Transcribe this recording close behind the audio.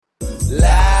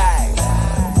Life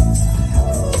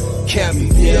can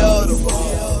be beautiful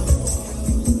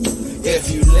if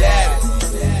you let it.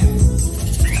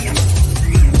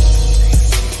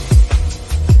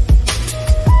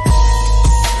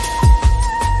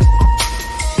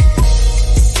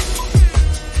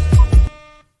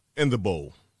 In the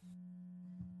bowl.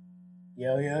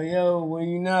 Yo, what do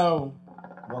you know?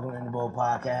 Welcome to In the Bowl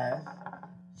Podcast.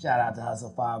 Shout out to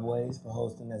Hustle Five Ways for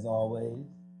hosting as always.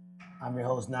 I'm your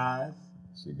host, Nas.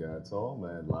 She got tall,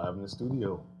 man, live in the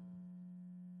studio.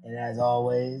 And as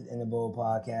always, In the Bowl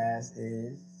Podcast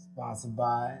is sponsored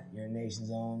by your nation's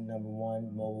own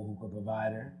 #1 mobile hookah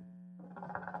provider,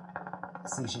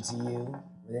 Sisha to you.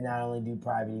 They not only do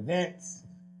private events,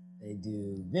 they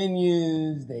do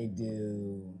venues, they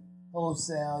do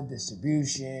wholesale,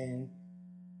 distribution,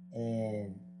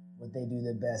 and what they do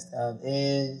the best of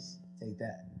is take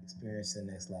that experience to the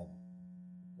next level.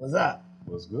 What's up?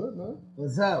 What's good, man?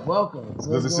 What's up? Welcome.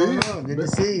 Good to see you. Good to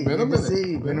see you. Been a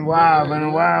minute. Been a while.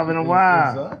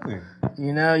 Exactly.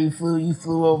 You know, you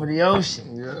flew over the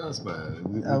ocean. Yes, man.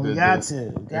 We got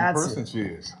to. In-person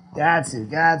cheers. Got to.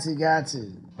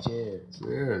 Cheers.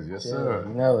 Cheers, yes, sir.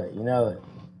 You know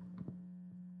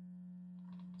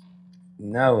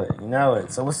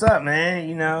it. So what's up, man?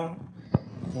 You know,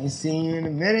 ain't seen you in a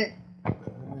minute.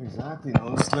 Exactly.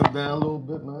 Slim down a little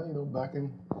bit, man.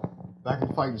 Back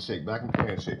in fighting shape, back in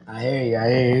can shape. I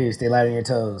hear you. Stay light on your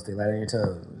toes.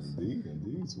 Indeed.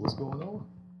 So what's going on?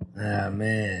 Ah,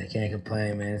 man, can't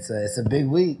complain, man. It's a big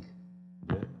week.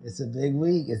 Yeah. It's a big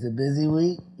week. It's a busy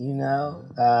week. You know,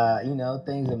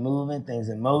 things are moving, things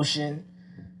in motion.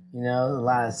 You know, a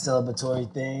lot of celebratory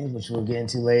things, which we'll get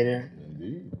into later.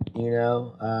 Indeed. You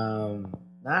know,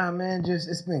 man,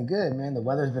 it's been good, man. The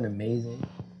weather's been amazing.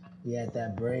 We had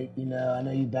that break, you know. I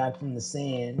know you back from the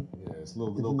sand. Yeah, it's a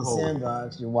little from the cold.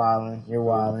 sandbox. You're wilding.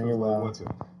 Winter.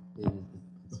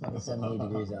 It's about 78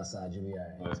 degrees outside. You'll be all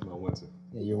right. That's my winter.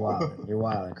 Yeah, you're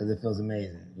wilding because it feels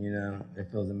amazing. You know,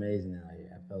 it feels amazing out here.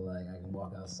 I feel like I can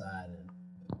walk outside and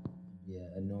be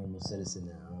a normal citizen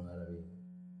now. I don't gotta be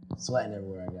sweating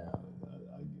everywhere I go.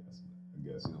 I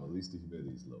guess, at least the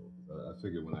humidity's low. I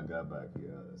figured when I got back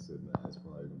here, I said, man, it's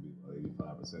probably going to be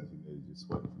about 85% humidity, just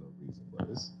sweating for no reason. But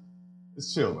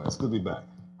it's chill, man. It's good to be back.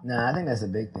 Nah, I think that's a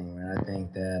big thing, man. I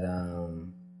think that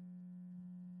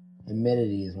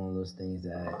humidity is one of those things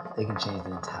that they can change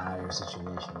the entire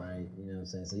situation, right? You know what I'm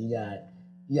saying? So you got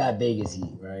Vegas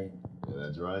heat, right? Yeah,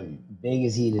 that dry heat.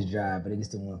 Vegas heat is dry, but it gets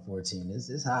to 114.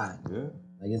 It's hot. Yeah.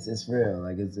 Like it's real.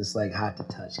 Like it's like hot to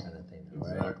touch kind of thing,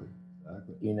 right? Exactly.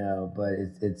 You know, but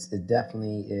it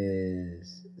definitely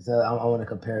is. So I want to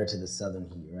compare it to the Southern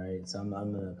heat, right? So I'm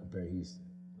gonna compare Houston.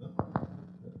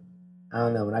 I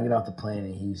don't know. When I get off the plane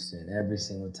in Houston, every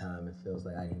single time it feels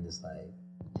like I can just like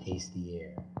taste the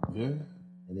air. Yeah.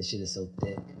 And this shit is so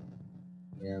thick.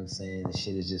 You know what I'm saying? This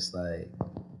shit is just like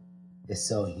it's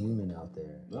so humid out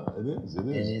there. No, it is. And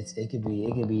it could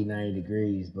be 90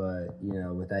 degrees, but you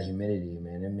know, with that humidity,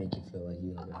 man, it make you feel like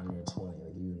you're like 120,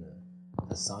 like you in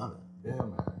a sauna. Yeah,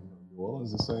 man. New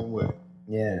Orleans the same way.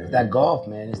 Yeah, it's that Gulf,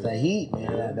 man. It's that heat,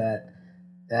 man. Yeah.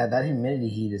 That humidity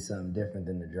heat is something different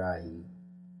than the dry heat.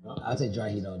 I'll take dry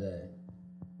heat all day.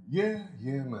 Yeah,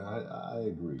 man. I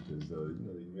agree because the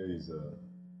humidity is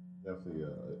definitely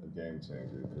a game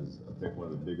changer. Because I think one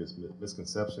of the biggest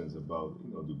misconceptions about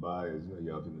Dubai is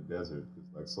you're out in the desert.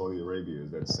 It's like Saudi Arabia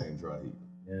is that same dry heat.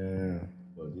 Yeah.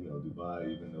 But Dubai,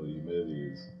 even though the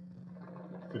humidity is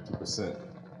 50%.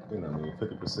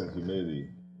 50% humidity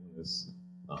when it's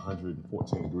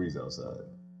 114 degrees outside.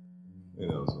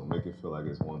 So make it feel like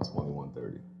it's 120,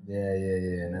 130. Yeah,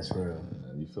 and that's real.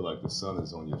 And you feel like the sun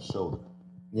is on your shoulder.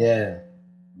 Yeah.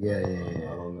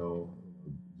 I don't know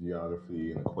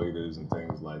geography and equators and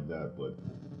things like that, but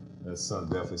that sun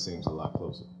definitely seems a lot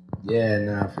closer. Yeah,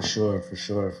 nah, for sure.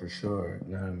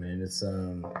 Nah, man, it's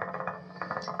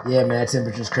yeah, man,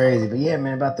 temperature's crazy. But yeah,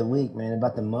 man, about the week, man,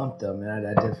 about the month though, man,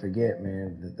 I did forget,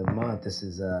 man, the month. This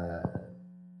is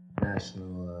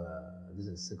this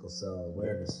is Sickle Cell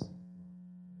Awareness.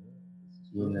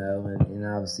 And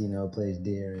obviously, plays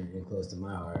dear and close to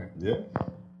my heart. Yeah.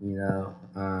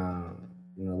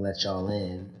 Let y'all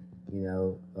in.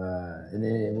 And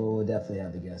then we'll definitely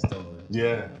have the guest on.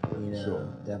 Yeah. Sure.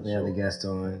 Definitely have the guest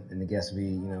on, and the guest will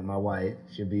be, my wife.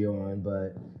 She'll be on,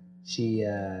 but she's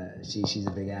a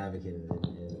big advocate in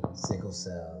sickle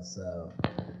cell. So,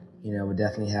 we'll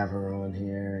definitely have her on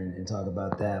here and talk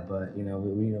about that. But we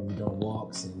don't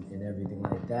walks and everything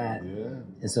like that. Yeah.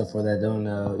 And so for that don't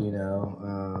know,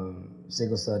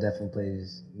 sickle cell definitely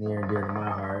plays near and dear to my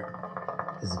heart.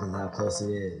 This is because how close it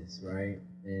is, right?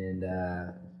 And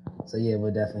So yeah,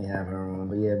 we'll definitely have her on.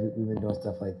 But yeah, we've been doing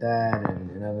stuff like that,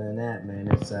 and other than that, man,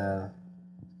 it's a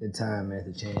good time, man.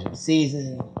 To change the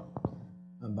season.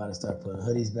 I'm about to start putting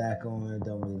hoodies back on.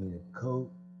 Don't really need a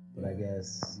coat, but I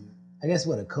guess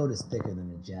what, a coat is thicker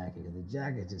than a jacket. Because the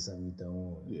jacket is just something you throw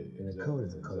on, and a coat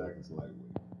is a coat. Jacket's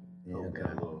lightweight. Yeah, Coat okay.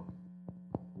 got a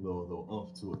little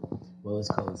oomph to it. Well, it's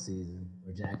coat season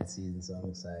or jacket season, so I'm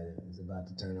excited. It's about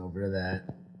to turn over to that.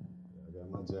 I got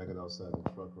my jacket outside the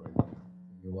truck right now.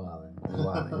 You're wildin'.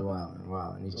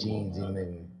 These jeans, you make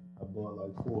me. I bought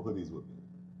like 4 hoodies with me.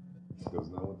 Because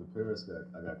when I went to Paris,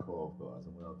 I got called guards.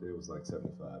 I went out there, it was like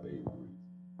 75, 80 degrees.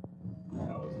 And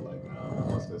I was like, nah,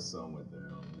 once that sun went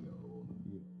down,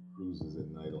 cruises at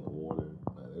night on the water,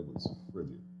 man, it was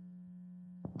frigid.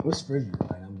 What's frigid?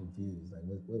 Like, I'm confused. Like,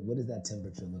 what does that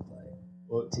temperature look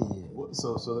like to you?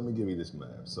 So let me give you this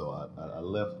map. So I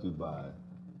left Dubai,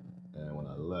 and when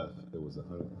I left, it was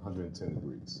 110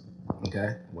 degrees.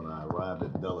 Okay. When I arrived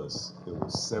at Dulles, it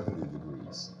was 70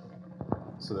 degrees.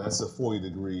 So that's a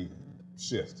 40-degree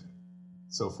shift.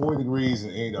 So 40 degrees in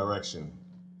any direction,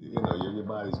 your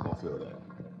body's gonna feel that.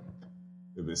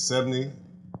 If it's 70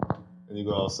 and you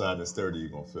go outside and it's 30, you're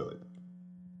gonna feel it.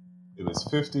 If it's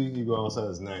 50, you go outside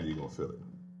and it's 90, you're gonna feel it.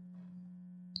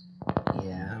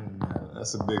 Yeah, I don't know.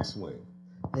 That's a big swing.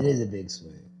 It is a big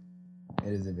swing.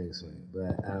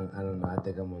 But I don't know. I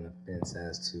think I'm on the fence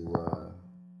as to.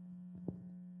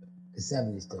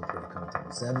 70 is still pretty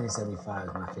comfortable. 70, 75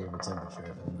 is my favorite temperature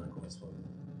if I'm not going swimming.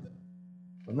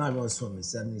 If I'm not going swimming,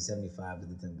 70, 75 is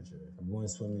the temperature. If I'm going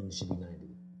swimming, it should be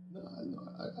 90. No,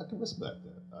 I can respect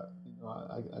that.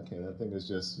 I can. I think it's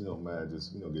just, man,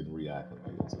 just, getting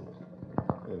reacclimated to it.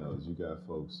 As you got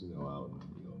folks, out in,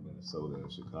 Minnesota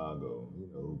and Chicago,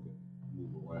 who can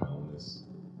move around this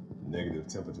negative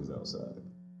temperatures outside.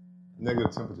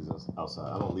 Negative temperatures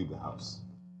outside. I don't leave the house.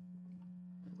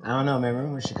 I don't know, man.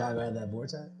 Remember when Chicago had that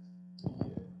vortex?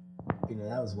 Yeah.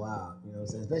 That was wild. You know what I'm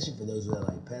saying? Especially for those who have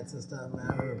like pets and stuff, man.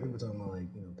 I remember people talking about like,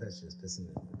 pets just pissing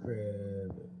in the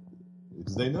crib.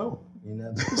 Because they know.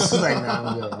 It's like, nah,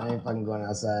 I'm good. I ain't fucking going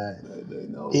outside. They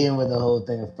know. Even with the whole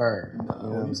thing of fur. No, you know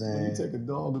what I'm saying? When you take a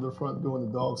dog to the front door and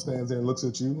the dog stands there and looks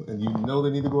at you and you know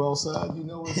they need to go outside,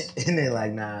 it's... and they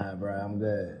like, nah, bro, I'm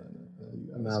good.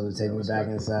 You might as well take me back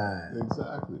inside.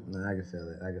 Exactly. No, I can feel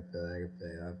it.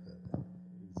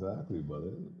 Exactly,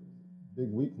 brother. Big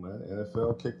week, man.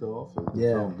 NFL kicked off.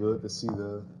 It felt good to see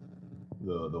the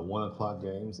 1 o'clock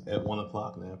games at 1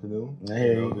 o'clock in the afternoon.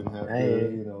 Didn't have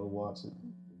to watch the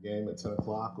game at 10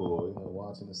 o'clock or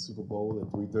watching the Super Bowl at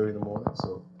 3:30 in the morning.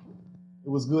 So it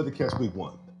was good to catch week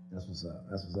 1. That's what's up.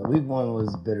 Week 1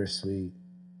 was bittersweet.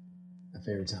 My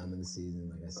favorite time of the season,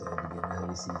 like I said, beginning of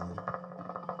the season.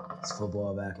 It's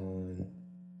football back on.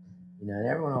 And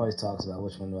everyone always talks about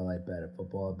which one do I like better,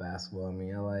 football or basketball. I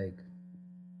mean, I like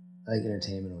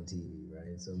entertainment on TV,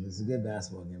 right? So if it's a good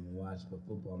basketball game, I'm gonna watch, but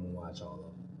football, I'm gonna watch all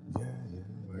of them. Yeah.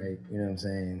 Right? You know what I'm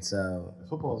saying? So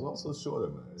football is also shorter,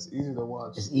 man. It's easy to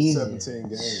watch. It's easy. 17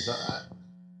 games.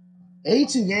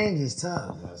 82 games is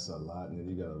tough. That's a lot, and then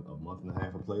you got a month and a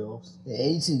half of playoffs. Yeah,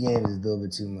 82 games is a little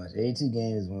bit too much. 82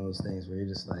 games is one of those things where you're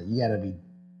just like, you gotta be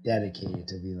dedicated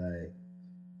to be like,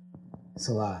 it's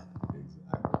a lot.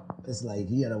 Exactly. It's like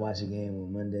you gotta watch a game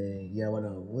on Monday. You gotta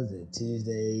watch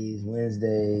Tuesdays,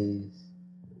 Wednesdays,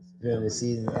 during the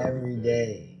season, every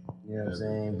day. You know what I'm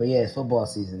saying? But yeah, it's football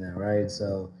season now, right?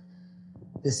 So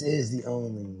this is the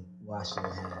only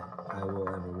Washington hat I will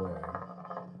ever wear.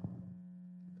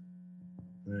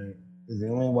 Right? It's the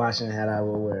only Washington hat I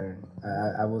will wear.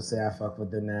 I will say I fuck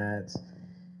with the Nats.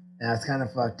 Now it's kind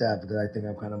of fucked up because I think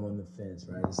I'm kind of on the fence,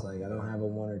 right? It's like I don't have a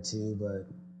 1 or 2, but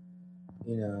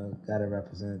gotta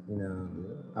represent,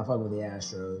 I fuck with the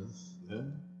Astros. Yeah.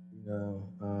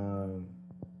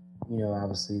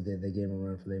 Obviously they gave them a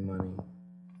run for their money.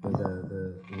 But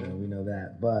we know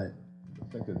that. But I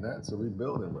think the Nats are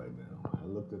rebuilding right now. I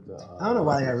looked at the I don't know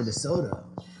why they got rid of Soto.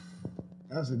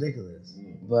 That was ridiculous.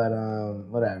 But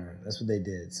whatever. That's what they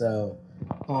did. So,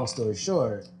 long story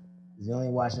short, it's the only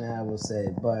Washington I will say,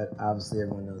 but obviously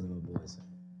everyone knows I'm a Boys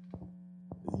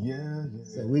fan. Yeah.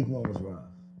 So week 1 was rough.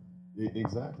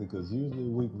 Exactly, because usually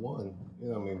week 1,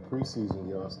 preseason,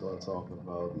 y'all start talking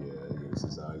about, this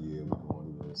is our year, we're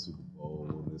going to the Super Bowl,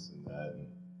 and this and that.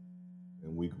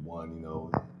 And week 1,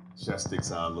 chest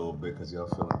sticks out a little bit because y'all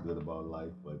feeling good about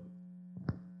life, but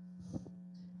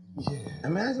yeah. I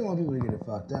mean, I just don't want people to get it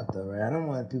fucked up, though, right? I don't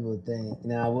want people to think,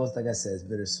 I will, like I said, it's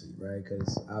bittersweet, right?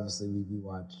 Because obviously we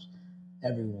watch,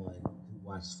 everyone who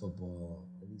watches football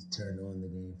at least turned on the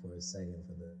game for a second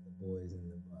for the boys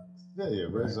and the Bucks. Yeah,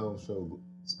 Red Zone showed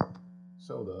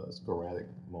sporadic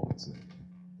moments.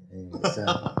 And so,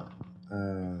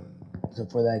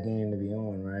 for that game to be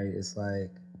on, right? It's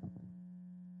like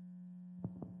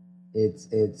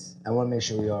it's. I want to make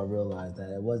sure we all realize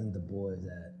that it wasn't the boys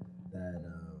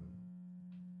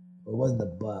it wasn't the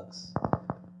Bucks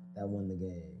that won the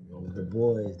game. It was the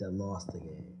boys that lost the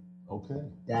game. Okay.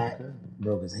 That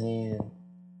broke his hand.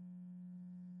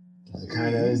 He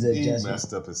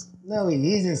messed up his. No,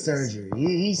 he's in surgery.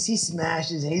 He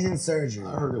smashes. He's in surgery.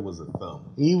 I heard it was a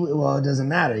thumb. Well, it doesn't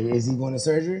matter. Is he going to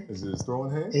surgery? Is it his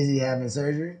throwing hand? Is he having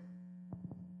surgery?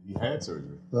 He had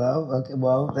surgery. Well, okay.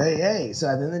 Well, hey. So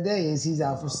at the end of the day, he's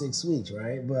out for 6 weeks,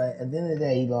 right? But at the end of the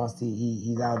day, he lost.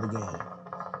 He's out of the game.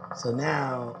 So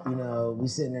now, we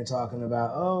sitting there talking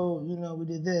about, we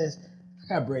did this. I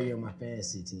got Brady on my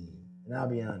fantasy team, and I'll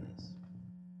be honest.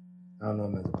 I don't know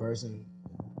him as a person.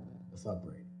 Fuck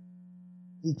Brady.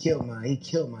 He killed my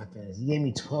fantasy. He gave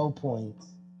me 12 points,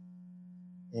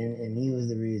 and he was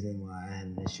the reason why I had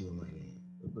an issue in my game.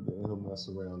 But then he'll mess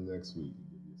around next week and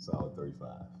give you a solid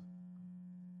 35.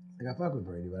 Like I fuck with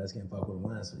Brady, but I just can't fuck with him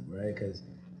last week, right? Because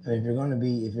if you're gonna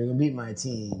beat my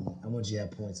team, I want you to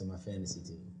have points on my fantasy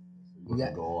team. You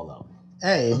got to go all out.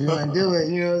 Hey, if you're gonna do it,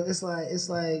 it's like if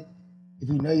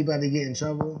you know you're about to get in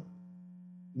trouble,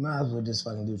 you might as well just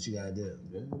fucking do what you gotta do.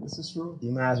 Yeah, this is true.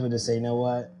 You might as well just say, you know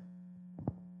what?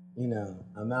 I'm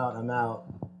out.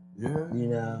 Yeah.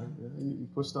 Yeah, you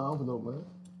pushed the envelope, man.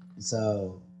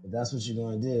 So if that's what you're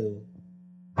gonna do,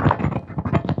 you know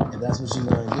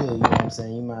what I'm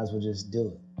saying? You might as well just do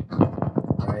it,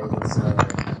 right? And so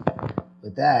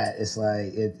with that, it's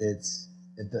like it's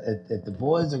if the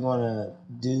boys are gonna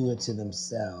do it to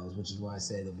themselves, which is why I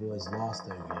say the boys lost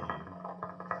their game.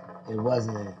 It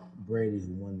wasn't Brady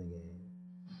who won the game.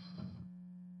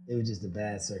 It was just a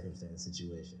bad circumstance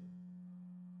situation.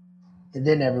 And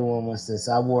then everyone wants this.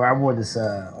 I wore this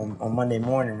on Monday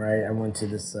morning, right? I went to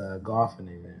this golfing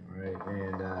event, right?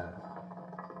 And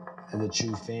as a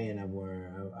true fan, I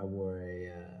wore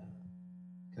a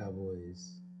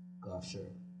Cowboys golf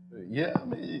shirt. Yeah, I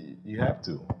mean, you have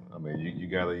to. I mean, you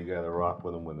gotta rock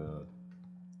with them when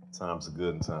times are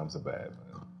good and times are bad,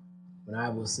 man. But I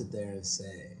will sit there and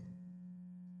say,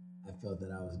 I felt that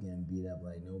I was getting beat up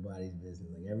like nobody's business.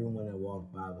 Like everyone that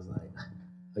walked by was like,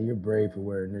 "Oh, you're brave for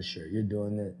wearing this shirt. You're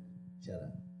doing it. Shut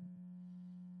up."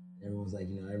 Everyone's like,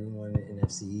 everyone in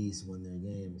NFC East won their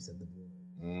game except the Boys,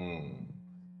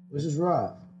 which is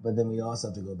rough. But then we also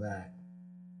have to go back.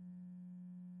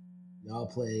 Y'all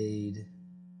played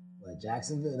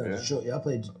Jacksonville? No, yeah. Detroit. Y'all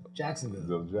played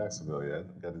Jacksonville. Jacksonville, yeah.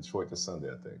 Got Detroit this Sunday,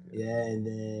 I think. Yeah, and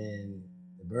then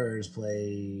the Birds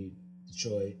played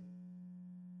Detroit.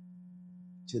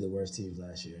 Two of the worst teams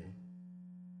last year.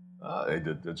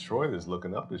 Detroit is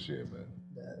looking up this year, man.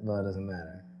 Well, it doesn't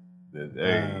matter.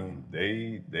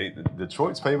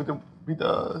 Detroit's favored to beat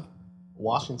the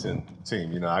Washington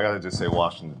team. I gotta just say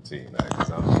Washington team, because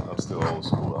I'm still old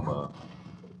school. I'm a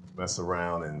mess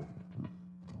around and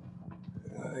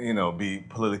be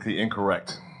politically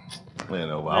incorrect.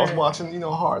 I was watching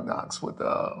Hard Knocks with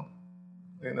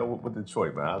with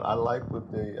Detroit, man. I like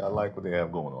what they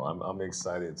have going on. I'm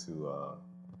excited to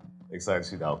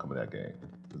see the outcome of that game.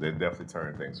 They're definitely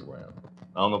turning things around.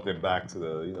 I don't know if they're back to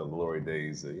the glory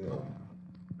days of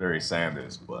Barry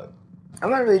Sanders, but I'm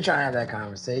not really trying to have that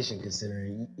conversation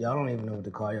considering y'all don't even know what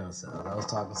to call yourselves. I was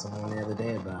talking to someone the other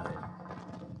day about it.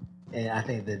 And I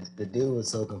think that the dude was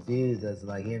so confused as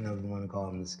like he didn't know if you want to call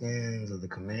them the Skins or the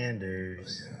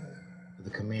Commanders or the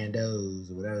Commandos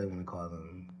or whatever they want to call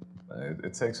them.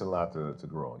 It takes a lot to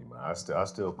grow on you, man. I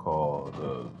still call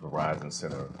the Verizon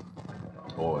Center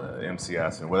or the MCI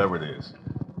Center, whatever it is.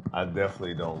 I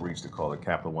definitely don't reach to call it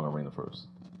Capital One Arena first.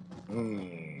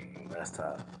 That's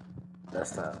tough.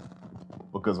 That's tough.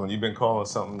 Because when you've been calling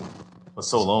something for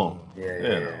so long,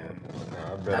 yeah.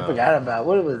 I forgot about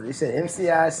what it was. You said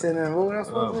MCI Center and what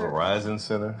else was it? Verizon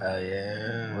Center. Oh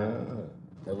yeah.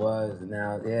 It was.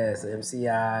 Now so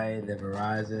MCI, the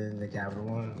Verizon, the Capital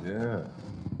One. Yeah.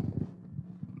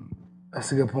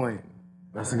 That's a good point.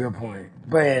 But no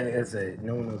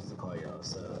one knows what to call y'all.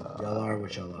 So y'all are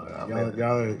what y'all are.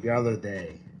 Y'all are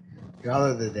they. Y'all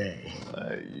are the day.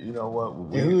 You know what?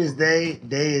 And who is they?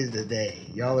 They is the day.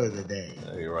 Y'all are the day.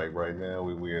 Hey, right now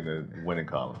we're in the winning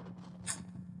column.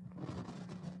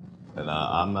 And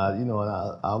I'm not,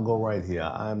 I'll go right here.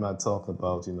 I'm not talking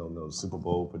about, no Super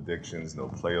Bowl predictions, no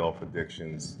playoff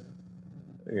predictions.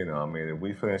 If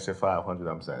we finish at 500,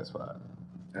 I'm satisfied.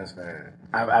 That's fair.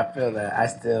 I feel that I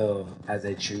still, as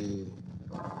a true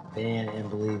fan and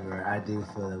believer, I do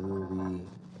feel that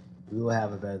we will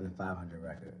have a better than 500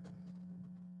 record.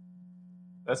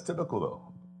 That's typical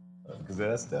though, because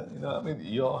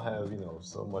you all have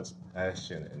so much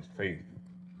passion and faith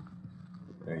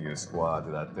in your squad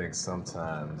that I think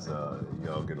sometimes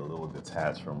y'all get a little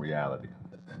detached from reality.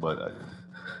 But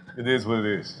it is what it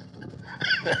is.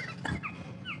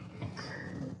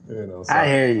 You know, so I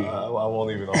hear you. I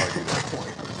won't even argue that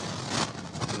point.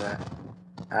 Nah,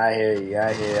 I hear you.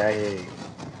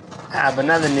 But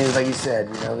another news, like you said,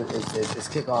 you know, it's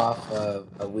kickoff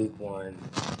of week 1.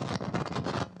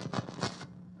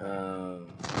 The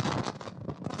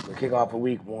kickoff of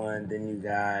week 1. Then you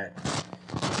got,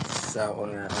 so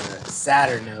on a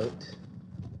sadder note,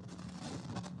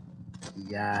 you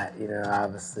got, you know,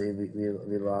 obviously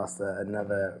we lost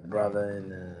another brother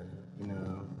in you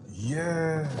know.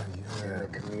 Yeah. In the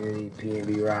community,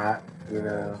 PNB Rock, you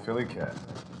know. Philly cat.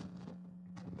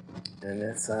 And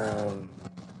it's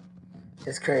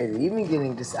crazy. Even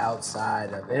getting just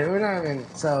outside of it, we're gonna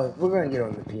get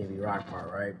on the PNB Rock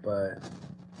part, right? But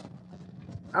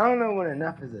I don't know when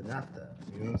enough is enough, though.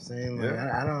 You know what I'm saying? Like,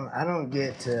 Yeah. I don't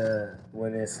get to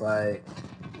when it's like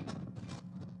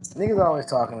niggas are always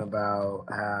talking about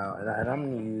how, and I'm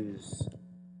gonna use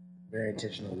very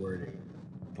intentional wording.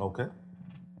 Okay.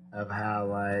 Of how,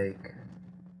 like,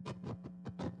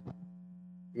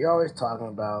 you're always talking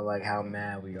about, like, how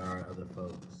mad we are at other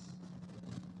folks.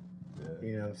 Yeah.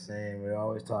 You know what I'm saying? We're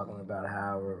always talking about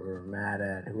how we're mad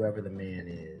at whoever the man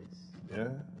is.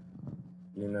 Yeah.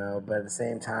 You know, but at the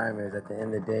same time, is at the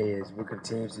end of the day, is we're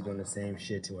continuously doing the same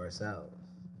shit to ourselves.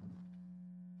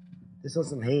 This was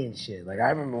some hating shit. Like, I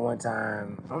remember one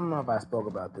time, I don't know if I spoke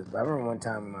about this, but I remember one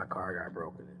time when my car got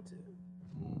broken into.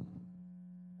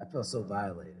 I felt so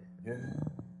violated. Yeah.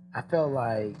 I felt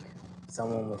like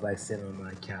someone was like sitting on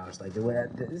my couch. Like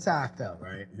this is how I felt,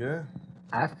 right? Yeah.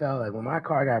 I felt like when my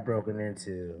car got broken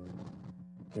into,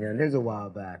 you know, there's a while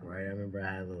back, right? I remember I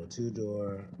had a little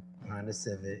 2-door Honda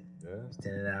Civic. Yeah. It was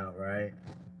tinted out, right?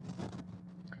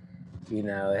 You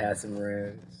know, it had some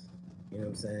rims. You know what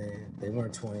I'm saying? They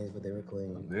weren't 20s, but they were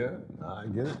clean. Yeah, I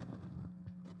get it.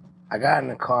 I got in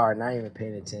the car, not even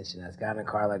paying attention. I got in the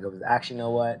car like it was actually, you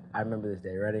know what? I remember this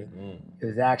day, ready? It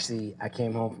was actually, I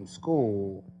came home from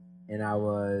school and I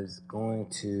was going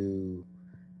to,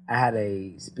 I had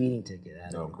a speeding ticket I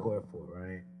had to record for,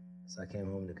 right? So I came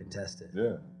home to contest it.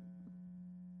 Yeah.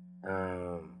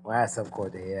 Well, I had some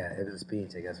court day, yeah. It was a speeding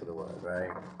ticket, that's what it was,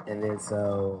 right? And then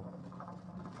so,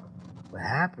 what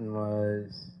happened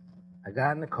was, I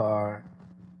got in the car,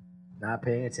 not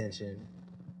paying attention.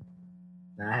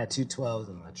 Now, I had 2 12s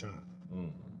in my trunk.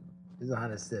 This is a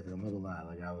Honda Civic, I'm not gonna lie.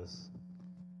 Like, I was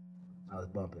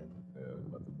bumping. Yeah, I was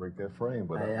about to break that frame,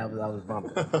 but I was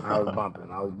bumping. I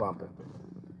was bumping.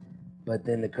 But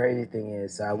then the crazy thing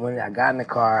is, so I got in the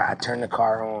car, I turned the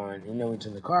car on. You know when you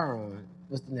turn the car on,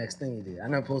 what's the next thing you do? I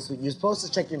know you're supposed to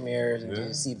check your mirrors and do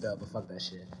your seatbelt, but fuck that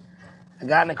shit. I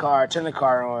got in the car, turned the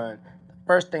car on.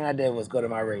 First thing I did was go to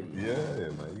my radio. Yeah,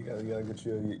 man. You gotta get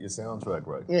your soundtrack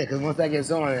right. Yeah, because once that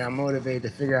gets on, I'm motivated to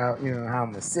figure out, you know, how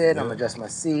I'm gonna sit. I'm gonna adjust my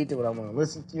seat to what I want to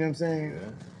listen to. You know what I'm saying?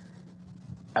 Yeah.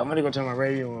 I went to go turn my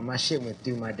radio on. My shit went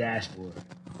through my dashboard,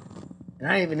 and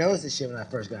I didn't even notice this shit when I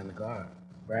first got in the car.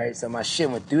 Right? So my shit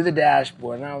went through the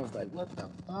dashboard, and I was like, "What the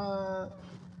fuck?"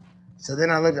 So then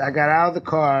I got out of the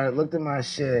car, looked at my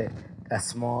shit. A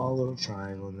small little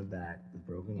triangle in the back.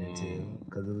 Broken into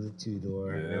because it was a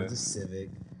 2-door. And it was a Civic.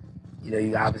 You know,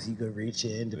 you could reach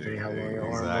in depending how long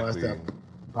your arm was to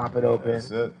pop it open. That's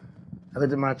it. I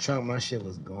looked at my trunk, my shit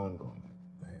was gone.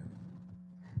 Damn.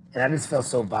 And I just felt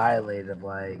so violated.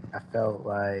 Like I felt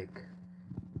like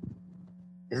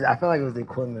it was the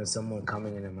equivalent of someone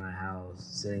coming into my house,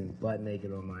 sitting butt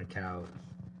naked on my couch,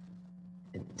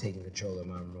 and taking control of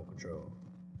my remote control,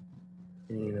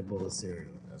 and eating a bowl of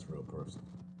cereal. That's real personal.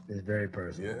 It's very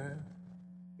personal. Yeah.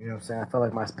 You know what I'm saying? I felt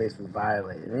like my space was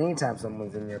violated. And anytime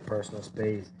someone's in their personal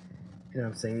space, you know what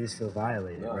I'm saying, you just feel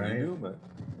violated, right? You do, man.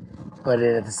 But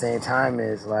then at the same time,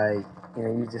 it's like, you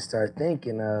know, you just start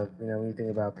thinking of, you know, when you think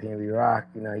about PNB Rock,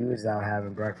 you know, you was out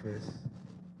having breakfast.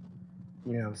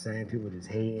 You know what I'm saying? People just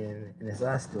hating, and it's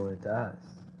us doing it to us.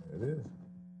 It is.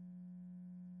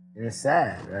 And it's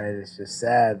sad, right? It's just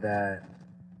sad that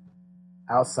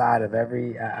outside of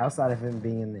him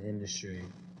being in the industry,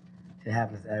 it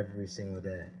happens every single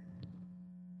day.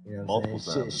 You know what I'm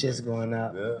saying? Shit's going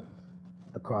up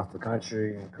across the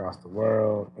country, across the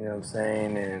world, you know what I'm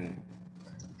saying? And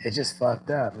it's just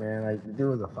fucked up, man. Like, the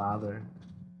dude was a father.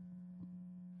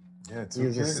 Yeah, he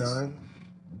was a son.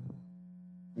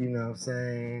 You know what I'm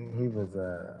saying? He was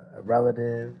a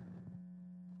relative.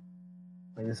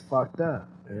 Like, it's fucked up.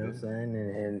 You know what I'm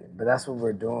saying? But that's what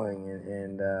we're doing,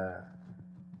 and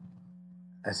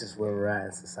that's just where we're at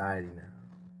in society now.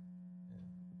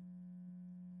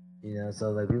 You know, so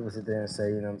like people sit there and say,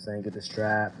 you know what I'm saying, get the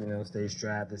strap, you know, stay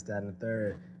strapped, this, that, and the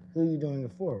third. who are you doing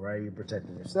it for, right? You're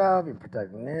protecting yourself, you're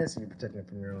protecting this, you're protecting it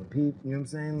from your own people. You know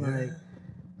what I'm saying?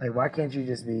 Like, why can't you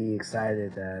just be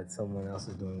excited that someone else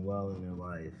is doing well in their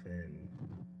life, and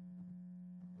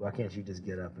why can't you just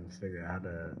get up and figure out how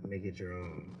to make it your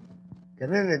own? Because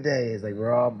at the end of the day, it's like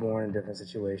we're all born in different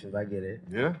situations. I get it.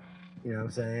 Yeah. You know what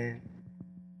I'm saying?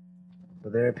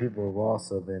 But there are people who've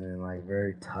also been in like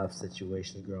very tough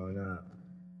situations growing up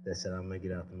that said, "I'm gonna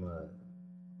get out the mud."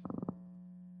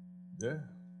 Yeah,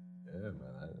 man.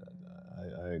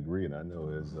 I agree, and I know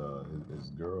his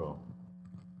girl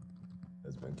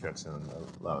has been catching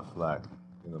a lot of flack,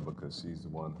 you know, because she's the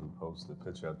one who posted the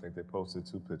picture. I think they posted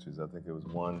 2 pictures. I think it was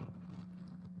one,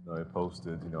 you know, they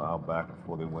posted, you know, out back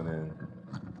before they went in,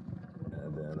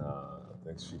 and then I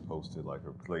think she posted like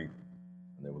her plate,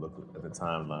 and they were looking at the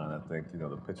timeline. I think, you know,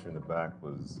 the picture in the back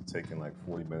was taken like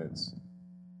 40 minutes.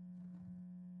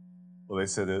 Well, they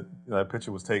said that, you know, that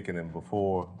picture was taken, and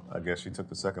before, I guess she took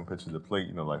the second picture of the plate,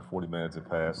 you know, like 40 minutes had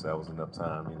passed. That was enough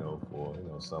time, you know, for, you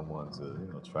know, someone to, you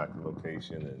know, track the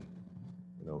location and,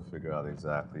 you know, figure out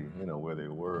exactly, you know, where they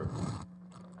were.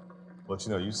 But,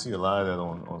 you know, you see a lot of that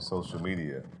on social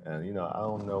media, and, you know, I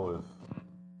don't know if,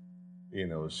 you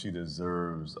know, she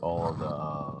deserves all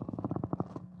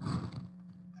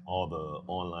the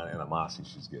online animosity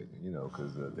she's getting, you know,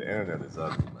 because the internet is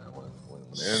ugly, man. When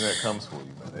the internet comes for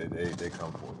you, man, they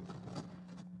come for you.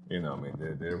 You know, I mean,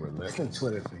 they're relentless. It's the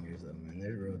Twitter fingers, though, man.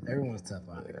 They're real. Everyone's tough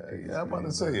on it. Yeah, I'm about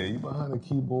to say, yeah, you behind a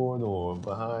keyboard or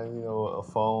behind, you know, a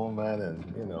phone, man,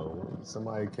 and, you know,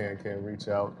 somebody can't reach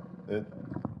out.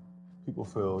 People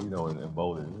feel, you know,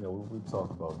 emboldened. You know, we've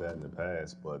talked about that in the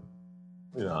past, but,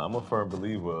 you know, I'm a firm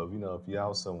believer of, you know, if you're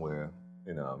out somewhere,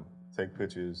 you know, take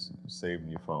pictures, save in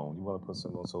your phone. You want to put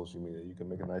something on social media, you can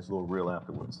make a nice little reel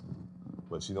afterwards.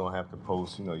 But you don't have to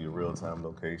post, you know, your real-time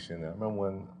location. I remember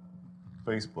when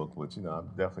Facebook, which, you know, I'm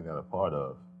definitely not a part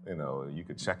of, you know, you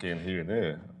could check in here and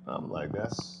there. I'm like,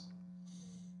 that's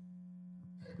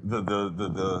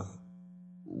the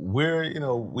where, you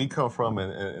know, we come from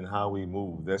and how we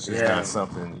move. That's just not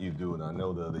something you do. And I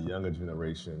know the younger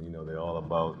generation, you know, they're all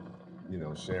about, you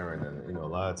know, sharing, and, you know, a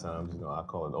lot of times, you know, I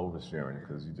call it oversharing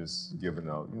because you're just giving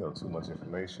out, you know, too much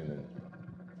information, and,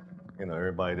 you know,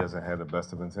 everybody doesn't have the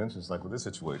best of intentions, like with this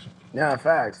situation. Yeah,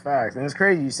 facts. And it's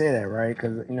crazy you say that, right?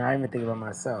 Because, you know, I even think about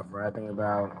myself, right? I think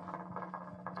about,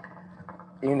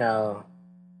 you know,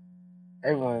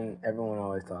 everyone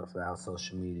always talks about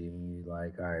social media, and you're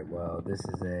like, all right, well, this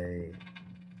is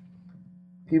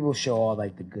people show all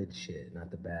like the good shit, not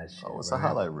the bad shit. Oh, it's right? a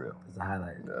highlight reel. It's a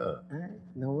highlight reel. Yeah. All right,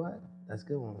 you know what? That's a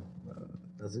good one.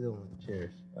 That's a good one.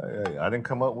 Cheers. Hey, I didn't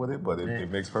come up with it, but it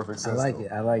makes perfect sense. I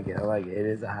like it. It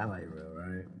is a highlight reel,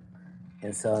 right?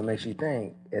 And so it makes you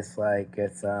think. It's like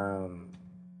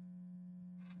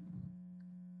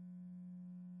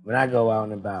when I go out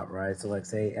and about, right? So like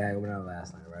say I went out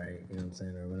last night, right? You know what I'm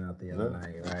saying? Or went out the other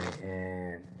night, right?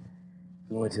 And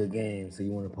we went to a game, so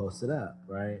you want to post it up,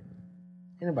 right?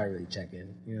 Ain't nobody really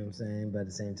checking, you know what I'm saying? But at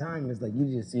the same time, it's like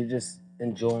you're just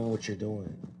enjoying what you're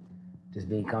doing. Just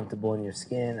being comfortable in your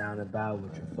skin, out and about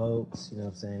with your folks, you know what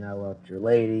I'm saying? Out with your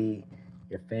lady,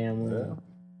 your family,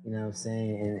 you know what I'm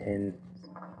saying? And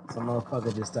some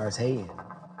motherfucker just starts hating,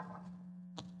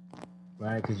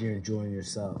 right? Because you're enjoying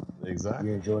yourself. Exactly.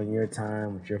 You're enjoying your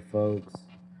time with your folks.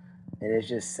 And it's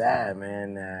just sad,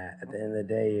 man, that at the end of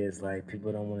the day, it's like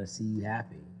people don't want to see you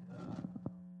happy.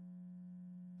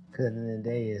 Because at the end of the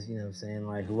day, is, you know what I'm saying,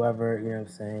 like whoever, you know what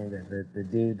I'm saying, the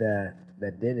dude that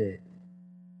did it,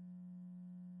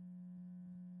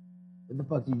 what the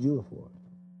fuck did you do it for?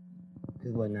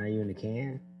 Because what, now you in the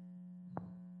can?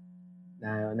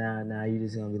 Now you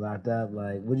just gonna be locked up?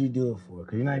 Like, what did you do it for?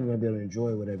 Because you're not even gonna be able to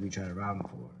enjoy whatever you try to rob him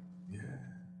for. Yeah.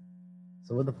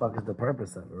 So what the fuck is the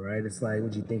purpose of it, right? It's like,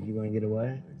 would you think you're gonna get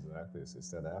away? Exactly. It's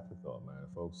that afterthought, man.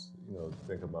 Folks, you know,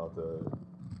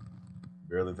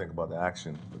 barely think about the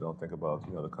action, but don't think about,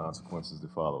 you know, the consequences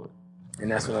that follow it. And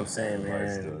that's what I'm saying,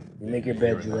 man. You make your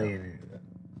bed, you lay in it.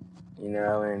 Yeah. You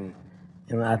know, and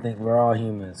I think we're all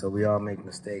human, so we all make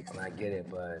mistakes, and I get it,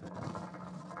 but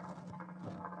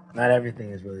not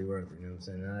everything is really worth it, you know what I'm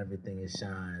saying? Not everything is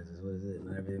shines, what is it?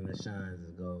 Not everything that shines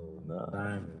is gold,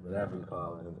 diamond, whatever you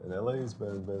call it. And LA's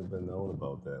been known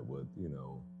about that with, you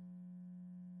know,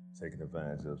 taking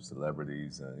advantage of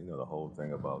celebrities and, you know, the whole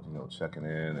thing about, you know, checking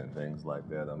in and things like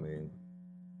that. I mean,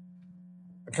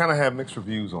 I kind of have mixed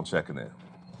reviews on checking in.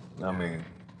 I mean,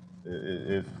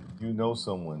 if you know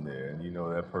someone there and you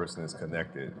know that person is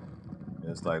connected,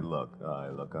 it's like, look,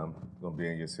 I'm gonna be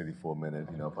in your city for a minute.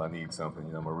 You know, if I need something,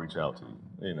 you know, I'm gonna reach out to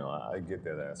you. You know, I get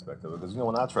that aspect of it because, you know,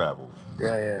 when I travel,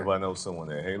 if I know someone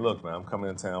there, hey, look, man, I'm coming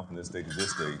in town from this date to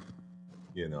this date.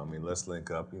 You know, I mean, let's link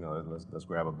up. You know, let's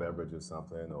grab a beverage or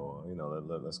something, or you know,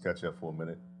 let's catch up for a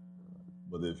minute.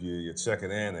 But if you're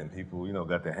checking in and people, you know,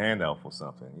 got their hand out for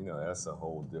something, you know, that's a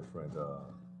whole different,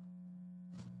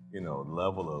 you know,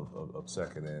 level of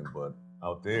checking in. But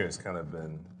out there, it's kind of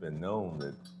been known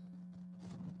that,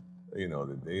 you know,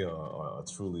 that they are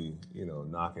truly, you know,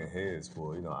 knocking heads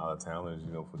for, you know, out of towners,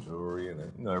 you know, for jewelry and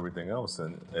you know everything else.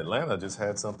 And Atlanta just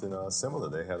had something similar.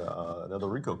 They had another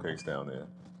RICO case down there.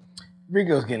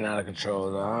 Rico's getting out of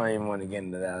control, though. I don't even want to get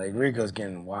into that. Like, Rico's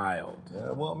getting wild.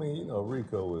 Yeah, well, I mean, you know,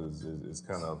 RICO is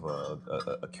kind of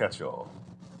a catch-all.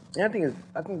 Yeah, I think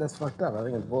that's fucked up. I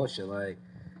think it's bullshit. Like,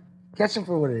 catch him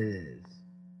for what it is.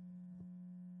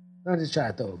 Don't just try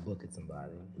to throw a book at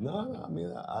somebody. No, I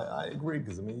mean, I agree,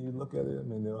 because, I mean, you look at it, I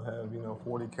mean, they'll have, you know,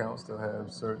 40 counts, they'll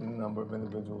have certain number of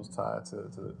individuals tied to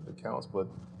the counts, but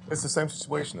it's the same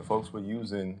situation. The folks were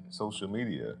using social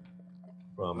media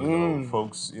from, you know,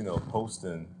 folks, you know,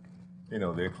 posting, you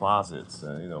know, their closets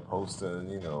and, you know, posting,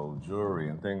 you know, jewelry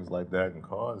and things like that and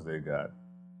cars they got.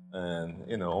 And,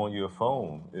 you know, on your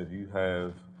phone, if you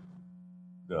have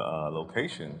the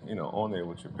location, you know, on there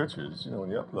with your pictures, you know,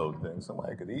 when you upload things,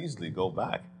 somebody could easily go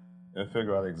back and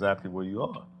figure out exactly where you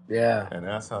are. Yeah. And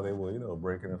that's how they were, you know,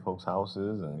 breaking in folks'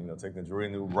 houses and, you know, taking the jewelry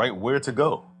and knew right where to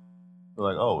go. They're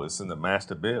like, oh, it's in the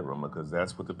master bedroom because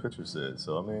that's what the picture said.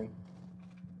 So, I mean,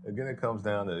 again, it comes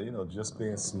down to, you know, just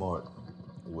being smart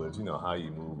with, you know, how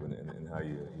you move and how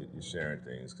you're sharing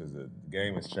things, because the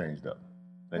game has changed up.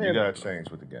 And you got to change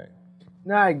with the game.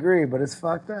 No, I agree, but it's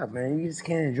fucked up, man. You just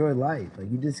can't enjoy life.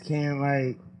 Like, you just can't,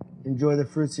 like, enjoy the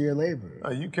fruits of your labor.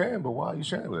 You can, but why are you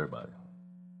sharing with everybody?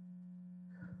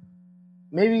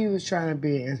 Maybe he was trying to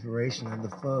be an inspiration of the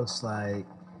folks, like,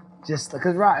 just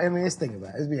because, I mean, let's think about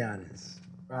it. Let's be honest.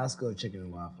 Roscoe Chicken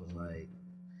and Waffles, like,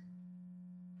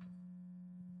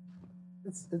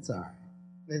 it's all right.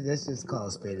 Let's just call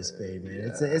a spade,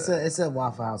 man. Yeah. It's a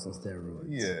Waffle House on steroids.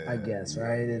 Yeah, I guess,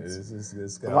 right?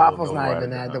 It's the waffle's not even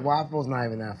that. The waffle's not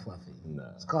even that fluffy. No.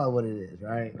 Let's call it what it is,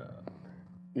 right? No.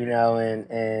 You know,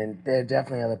 and there are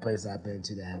definitely other places I've been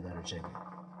to that have better chicken,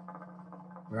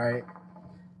 right?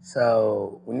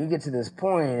 So when you get to this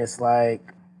point, it's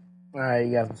like, all right,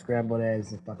 you got some scrambled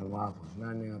eggs and fucking waffles. You're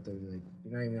not even out there, like,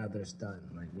 you're not even out there stunting.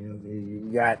 Like, you know,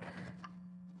 you got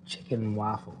chicken and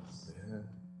waffles.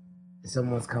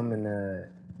 Someone's coming to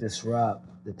disrupt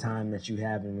the time that you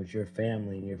having with your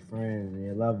family and your friends and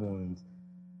your loved ones,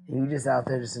 and you just out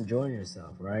there just enjoying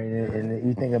yourself, right? And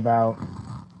you think about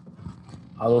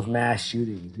all those mass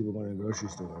shootings, people going to the grocery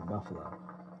store in Buffalo.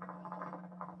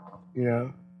 You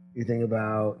know, you think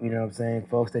about, you know what I'm saying,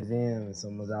 folks at the gym and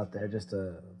someone's out there just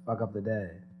to fuck up the day.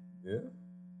 Yeah.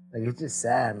 Like, it's just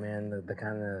sad, man, the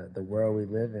kind of the world we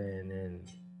live in. And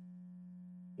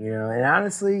you know, and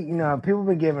honestly, you know, people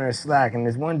been giving her slack, and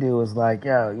this one dude was like,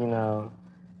 yo, you know,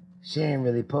 she ain't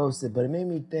really posted, but it made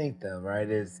me think, though, right?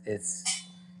 It's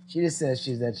she just said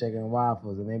she's at Chicken and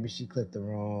Waffles, and maybe she clicked the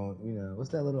wrong, you know,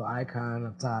 what's that little icon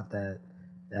up top that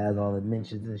has all the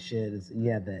mentions and shit?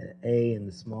 You have the A and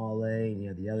the small A, and you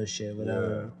have the other shit,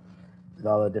 whatever, with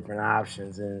all the different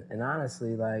options. And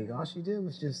honestly, like, all she did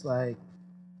was just like,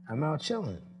 I'm out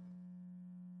chilling.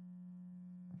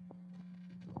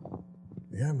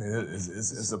 Yeah, I mean,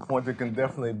 it's a point that can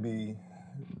definitely be,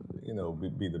 you know,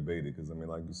 be debated, because, I mean,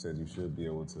 like you said, you should be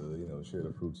able to, you know, share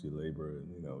the fruits of your labor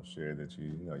and, you know, share that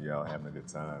you know, you're out having a good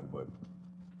time, but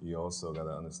you also got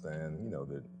to understand, you know,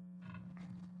 that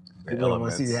people don't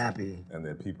want to see you happy. And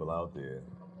there are people out there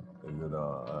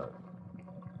that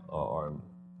are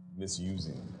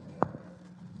misusing,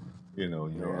 you know,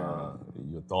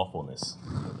 your thoughtfulness,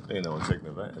 you know, and taking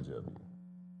advantage of you.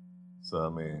 So, I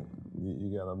mean,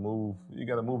 you gotta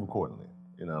move accordingly.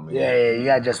 You know what I mean? Yeah, you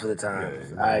gotta adjust for the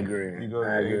times. I agree. You go to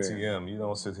the ATM, you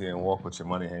don't sit here and walk with your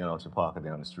money hanging out your pocket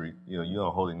down the street. You know, you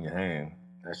don't hold it in your hand.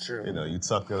 That's true. You know, you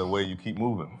tuck that away, you keep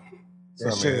moving. So,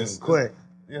 that's true. Quick.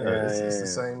 It's the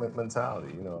same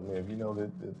mentality. You know, I mean, if you know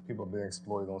that people are being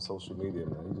exploited on social media,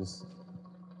 man, you just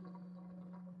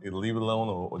either leave it alone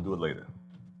or do it later.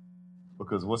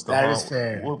 Because what's the harm? That is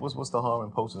fair. What's the harm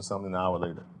in posting something an hour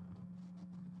later?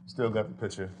 Still got the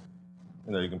picture.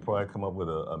 You know, you can probably come up with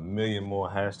a million more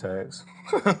hashtags.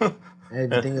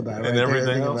 And think about it, right? And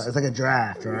everything else. It's like a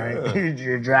draft, right?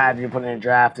 Yeah. You're putting a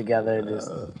draft together.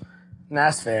 And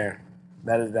that's fair.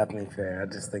 That is definitely fair. I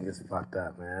just think it's fucked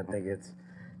up, man. I think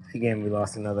again, we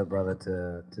lost another brother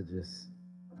to just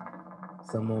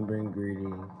someone being greedy.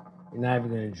 You're not even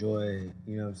gonna enjoy,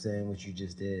 you know what I'm saying, what you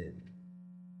just did.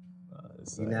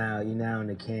 You're now in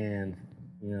the can,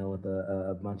 you know, with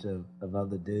a bunch of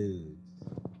other dudes.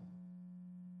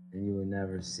 And you would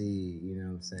never see, you know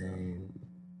what I'm saying?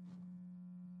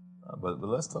 But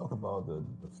let's talk about the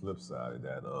flip side of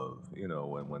that. Of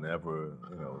whenever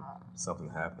something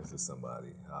happens to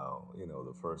somebody, how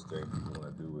the first thing people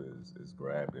want to do is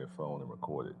grab their phone and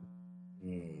record it.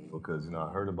 Because I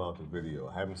heard about the video.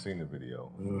 I haven't seen the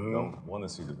video. Don't want to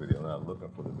see the video. I'm not looking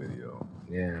for the video.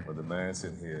 Yeah. But the man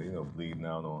sitting here, bleeding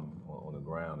out on the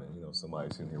ground, and somebody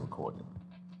sitting here recording.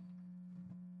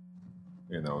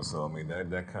 So I mean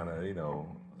that kind of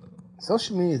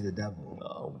Social media is the devil.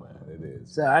 Oh man, it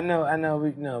is. So I know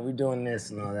we're doing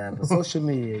this and all that, but social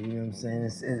media, you know what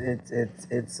I'm saying?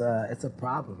 It's a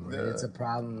problem, right? Yeah. It's a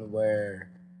problem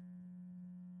where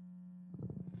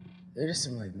there's just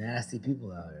some like nasty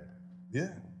people out here.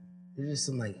 Yeah. There's just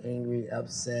some like angry,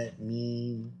 upset,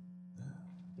 mean,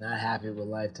 not happy with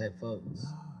life type folks.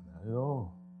 Not at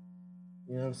all.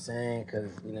 You know what I'm saying?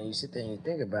 Because you sit there and you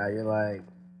think about it, you're like,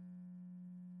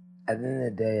 at the end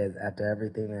of the day, after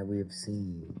everything that we've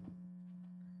seen,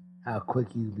 how quick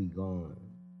you be gone.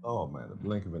 Oh man, the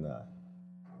blink of an eye.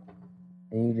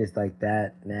 And you just like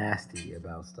that nasty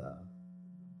about stuff.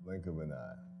 Blink of an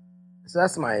eye. So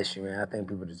that's my issue, man. I think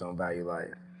people just don't value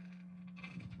life.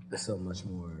 There's so much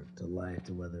more to life,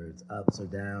 to whether it's ups or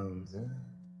downs. Yeah.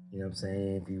 You know what I'm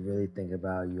saying? If you really think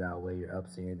about, you outweigh your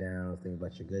ups and your downs, think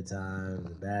about your good times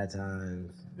and bad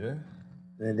times. Yeah.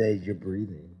 At the end of the day, you're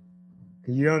breathing.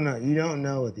 Because you don't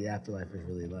know what the afterlife is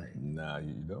really like. Nah,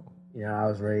 you don't. I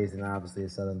was raised in obviously a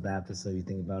Southern Baptist, so you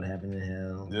think about heaven and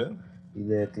hell. Yeah. You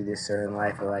live through this certain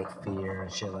life of like fear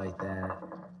and shit like that.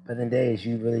 But in days,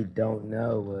 you really don't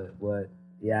know what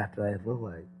the afterlife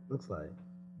looks like.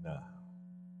 Nah.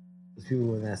 There's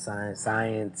people in that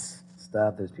science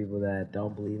stuff. There's people that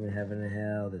don't believe in heaven and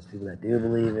hell. There's people that do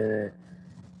believe in it.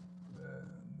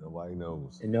 Nobody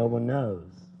knows. And no one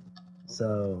knows.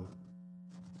 So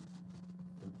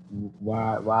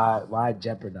why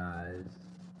jeopardize?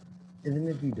 And then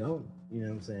if you don't, you know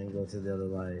what I'm saying, go to the other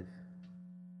life.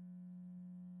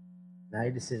 Now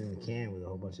you're just sitting in the can with a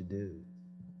whole bunch of dudes.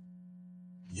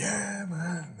 Yeah,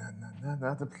 man.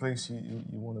 Not the place you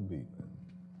want to be, man.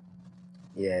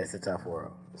 Yeah, it's a tough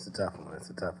world. It's a tough one. It's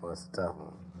a tough one.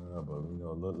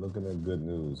 But looking at good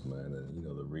news, man, and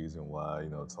the reason why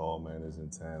Tall Man is in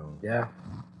town. Yeah.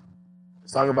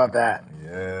 Let's talk about that.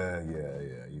 Yeah.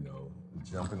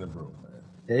 Jump in the broom, man.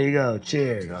 There you go.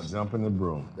 Cheers. Jump in the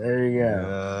broom. There you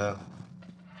go.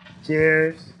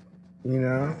 Cheers.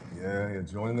 Yeah,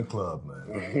 join the club,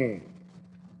 man.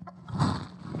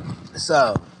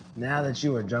 So, now that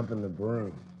you are jumping the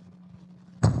broom,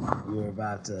 you're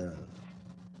about to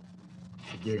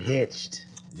get hitched.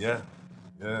 Yeah.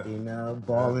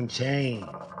 Ball and chain.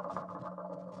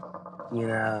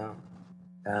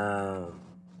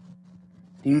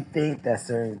 Do you think that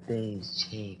certain things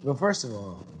change? Well, first of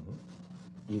all,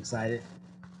 you excited?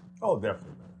 Oh,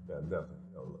 definitely, man. Definitely.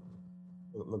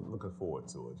 Looking forward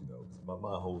to it.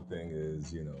 My whole thing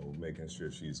is making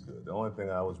sure she's good. The only thing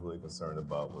I was really concerned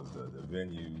about was the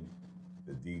venue,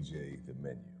 the DJ, the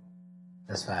menu.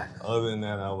 That's fact. Other than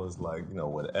that, I was like,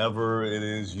 whatever it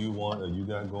is you want or you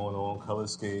got going on, color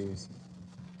schemes,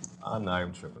 I'm not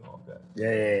even tripping off that.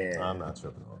 Yeah. I'm not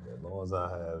tripping off that. As long as I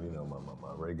have,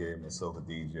 my reggae, my soca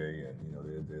DJ,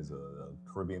 and there's a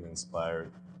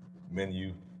Caribbean-inspired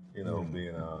menu,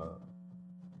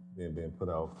 being put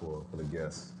out for the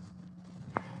guests.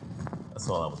 That's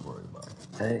all I was worried about.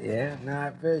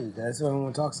 I feel you. That's what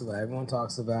everyone talks about. Everyone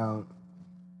talks about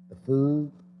the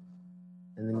food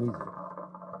and the music.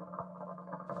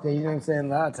 You know what I'm saying? A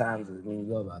lot of times when you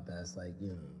go about that, it's like,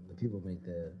 the people make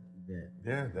the event.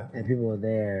 Yeah, definitely. And people are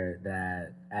there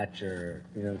that at your,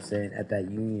 at that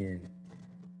union,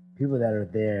 people that are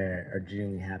there are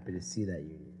genuinely happy to see that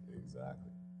union.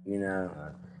 Exactly.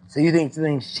 Exactly. So you think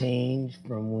things change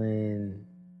from when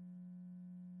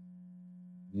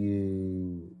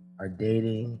you are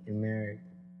dating and married?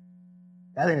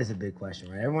 I think that's a big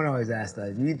question, right? Everyone always asks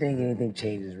us, do you think anything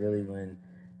changes really when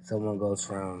someone goes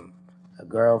from a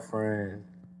girlfriend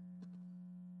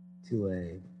to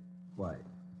a wife?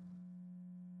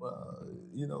 Well,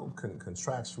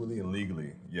 contractually and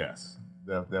legally, yes.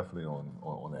 Definitely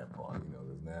on that part,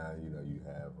 because now, you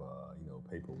have,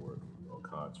 paperwork,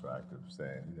 contractors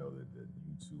saying, that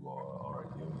you two are a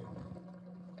union.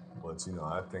 But,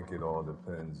 I think it all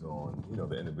depends on,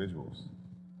 the individuals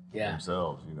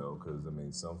themselves, because,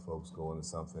 some folks go into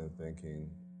something thinking,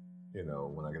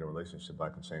 when I get a relationship, I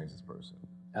can change this person.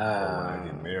 Or when I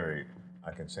get married,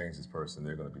 I can change this person.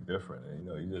 They're going to be different. And,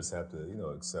 you just have to,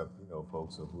 accept,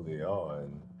 folks are who they are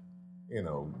and,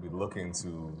 be looking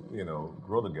to,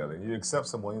 grow together. You accept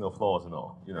someone, flaws and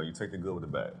all. You take the good with the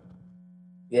bad.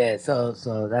 Yeah, so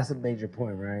that's a major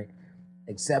point, right?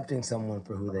 Accepting someone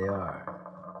for who they are,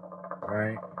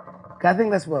 right? 'Cause I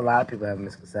think that's what a lot of people have a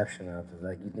misconception of. Is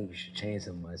like you think you should change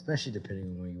someone, especially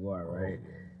depending on where you are, right?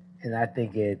 And I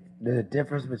think there's a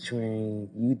difference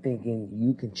between you thinking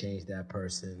you can change that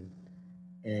person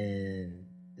and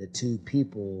the two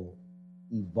people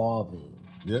evolving.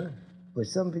 Yeah. Which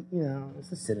some people,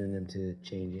 it's a synonym to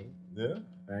changing, Yeah.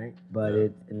 right? But Yeah.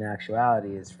 in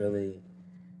actuality, it's really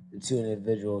the two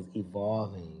individuals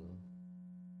evolving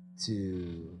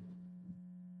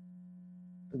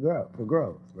for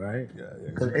growth, right? Yeah.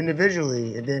 Because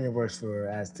individually, and then it works for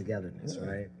as togetherness,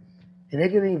 right? And they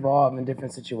can evolve in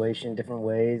different situations, different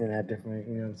ways, and have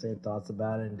different, thoughts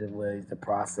about it and different ways to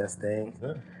process things.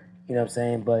 Yeah. You know what I'm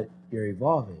saying? But you're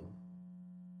evolving,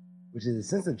 which is a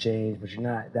sense of change, but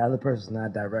the other person's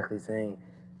not directly saying,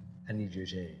 I need your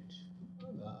change.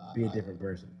 Be a different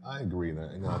person. I agree.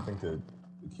 And I think that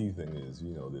the key thing is,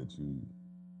 that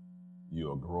you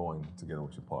are growing together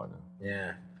with your partner.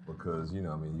 Yeah. Because, you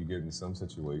get in some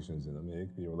situations, and it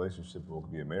could be a relationship or it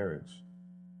could be a marriage,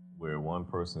 where one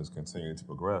person is continuing to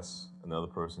progress, another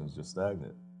person is just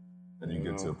stagnant. And you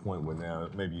get to a point where now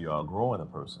maybe you are growing a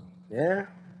person. Yeah.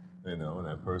 And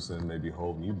that person may be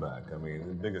holding you back.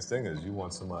 The biggest thing is you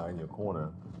want somebody in your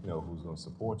corner, who's going to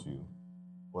support you,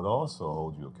 but also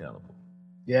hold you accountable.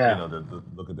 Yeah. To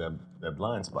look at that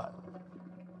blind spot.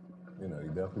 You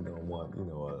definitely don't want,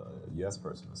 a yes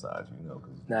person beside you,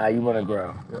 because... Nah, you want to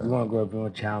grow. Yeah. You want to grow, you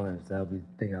want to challenge. That'll be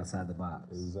think outside the box.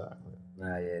 Exactly.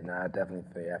 I definitely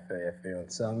feel you. I feel you.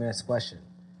 So let me ask a question.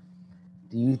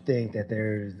 Do you think that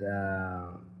there's...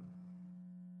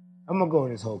 I'm going to go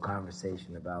in this whole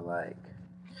conversation about,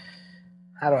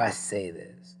 how do I say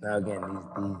this? Now, again,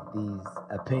 these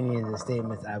opinions and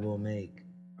statements I will make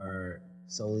are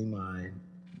solely mine,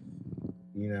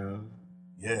 Yeah.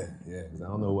 'Cause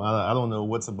I don't know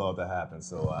what's about to happen,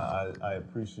 so I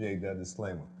appreciate that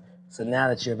disclaimer. So now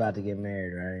that you're about to get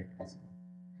married, right?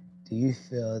 Do you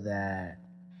feel that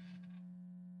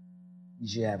you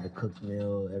should have a cooked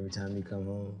meal every time you come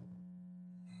home?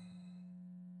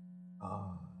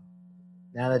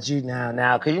 Now that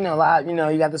because a lot,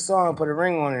 you got the song, put a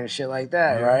ring on it and shit like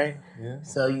that, right? Yeah.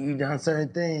 So you've done certain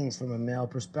things from a male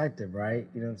perspective, right?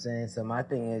 You know what I'm saying? So my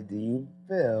thing is, do you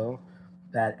feel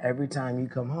that every time you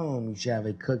come home, you should have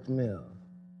a cooked meal?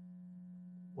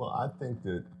 Well, I think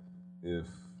that if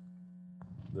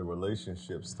the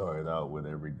relationship started out with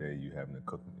every day you having a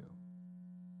cooked meal,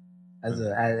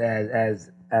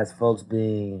 as folks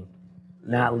being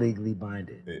not legally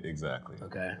binded. Exactly.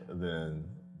 Okay. Then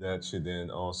that should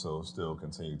then also still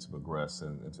continue to progress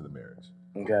into the marriage.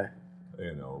 Okay.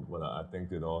 But I think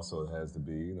that also has to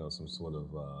be, some sort of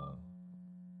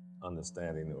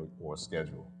understanding or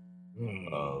schedule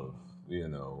of,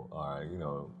 all right,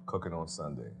 cooking on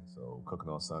Sunday. So cooking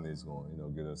on Sunday is going,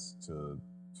 get us to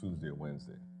Tuesday or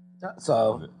Wednesday.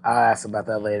 So I'll ask about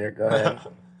that later. Go ahead.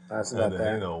 Ask about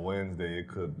that. Wednesday it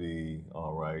could be,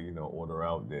 all right, order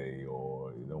out day,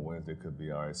 or, Wednesday could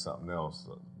be, all right, something else.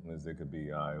 Wednesday could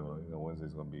be, all right, well,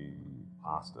 Wednesday's going to be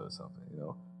pasta or something,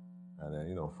 And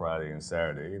then, Friday and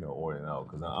Saturday, ordering out.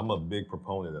 Because I'm a big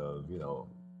proponent of,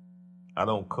 I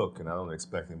don't cook and I don't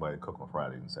expect anybody to cook on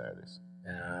Fridays and Saturdays.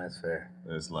 Yeah, that's fair.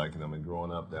 It's like,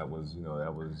 growing up, that was,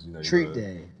 treat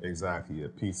day. Exactly. You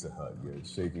had Pizza Hut, you had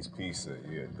Shakey's Pizza,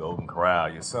 you had Golden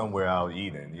Corral, you're somewhere out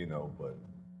eating, but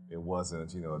it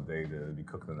wasn't, a day to be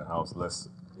cooking in the house unless,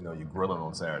 you're grilling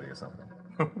on Saturday or something.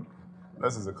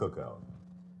 Unless it's a cookout.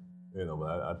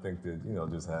 But I think that,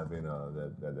 just having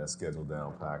that schedule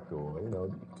down packed, or,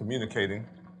 communicating,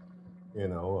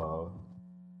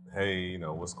 hey,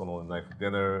 what's going on tonight for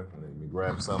dinner? You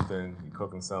grab something, you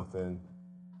cooking something.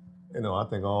 I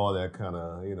think all that kind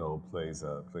of, plays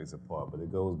a part. But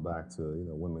it goes back to,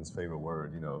 women's favorite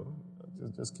word,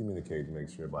 just communicate to make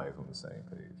sure everybody's on the same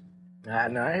page.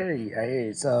 No, I hear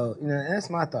you. So, that's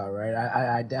my thought, right?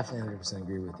 I definitely 100%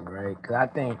 agree with you, right? Because I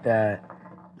think that,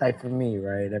 for me,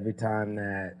 right, every time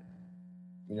that,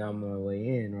 I'm on my way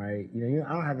in, right,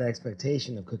 I don't have the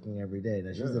expectation of cooking every day.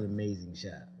 She's an amazing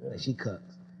chef. Yeah. She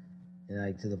cooks.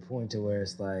 And, to the point to where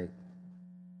it's,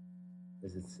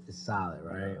 it's solid,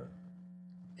 right?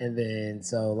 Yeah. And then,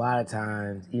 so a lot of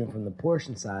times, even from the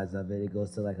portion size of it, it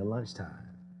goes to, a lunchtime.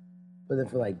 But then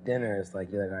for dinner, it's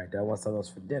you're all right, do I want something else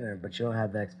for dinner? But you don't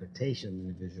have the expectation of the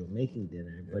individual making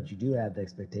dinner. Yeah. But you do have the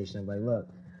expectation of look,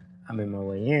 I'm in my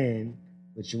way in,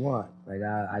 what you want?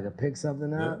 I could pick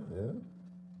something up. Yeah.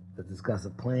 Let's discuss a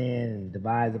plan and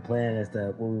devise a plan as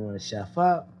to what we want to chef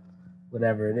up,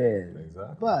 whatever it is.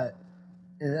 Exactly. But,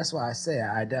 and that's why I say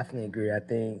I definitely agree. I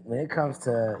think when it comes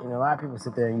to, a lot of people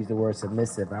sit there and use the word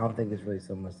submissive. I don't think it's really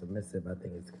so much submissive. I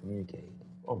think it's communicating.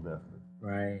 Oh, definitely.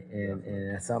 Right?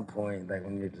 And at some point,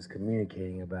 when you're just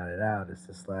communicating about it out, it's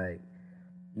just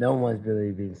no one's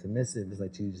really being submissive. It's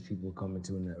like two people coming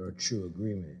to a true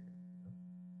agreement.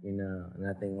 You know, and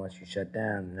I think once you shut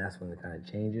down, then that's when it kind of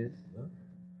changes,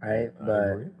 right? I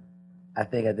But agree. I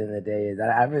think at the end of the day, is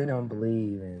I really don't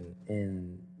believe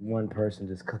in one person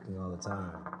just cooking all the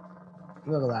time.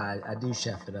 I'm not gonna lie, I do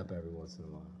chef it up every once in a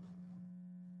while.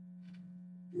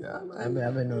 Yeah,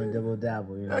 I've been doing double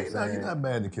dabble, you know what I'm saying? You're not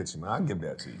bad in the kitchen, man. I give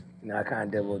that to you. You know, I kind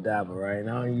of double dabble, right? And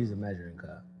I don't use a measuring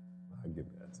cup. I give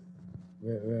that to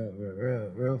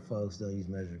you. Real folks don't use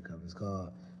measuring cups. It's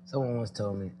called. Someone once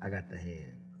told me I got the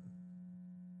hand.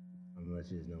 I'm gonna let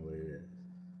you just know what it is.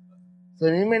 So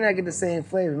you may not get the same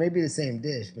flavor, maybe the same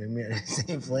dish, but it may not the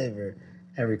same flavor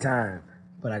every time.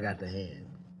 But I got the hand.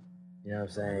 You know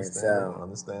what I'm saying?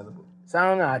 Understandable. So I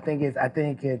don't know. I think it's. I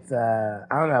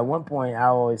don't know. At one point, I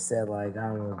always said like I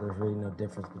don't know. There's really no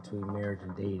difference between marriage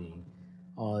and dating.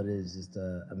 All it is just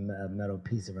a metal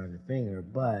piece around your finger.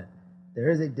 But there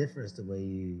is a difference the way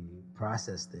you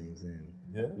process things and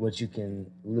what you can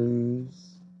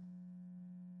lose,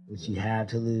 what you have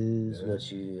to lose,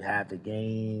 what you have to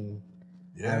gain.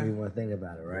 Yeah. However you want to think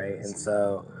about it, right? And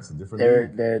so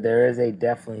there is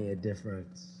definitely a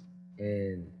difference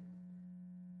in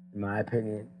my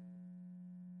opinion,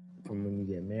 from when you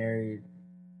get married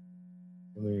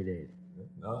and when you're dating.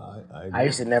 No, I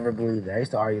used to never believe that. I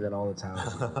used to argue that all the time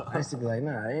with people. I used to be like,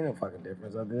 nah, there ain't no fucking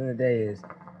difference. At the end of the day is,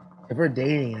 if we're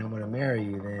dating and I'm going to marry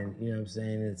you, then, you know what I'm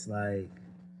saying, it's like,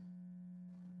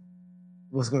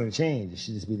 what's going to change? It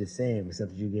should just be the same,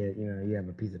 except that you get, you know, you have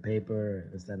a piece of paper,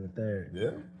 this, that, and the third.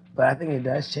 Yeah. But I think it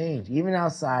does change, even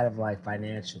outside of, like,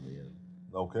 financially.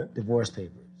 Okay. Divorce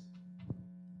papers,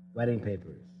 wedding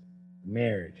papers,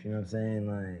 marriage, you know what I'm saying?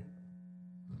 Like,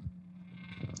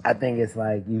 I think it's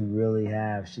like you really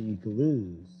have shit you could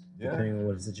lose, depending on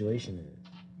what the situation is.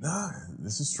 Nah,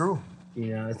 this is true.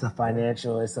 You know, it's a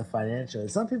financial. And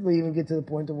some people even get to the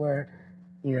point to where,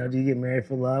 you know, do you get married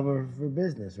for love or for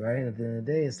business, right? And at the end of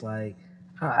the day, it's like,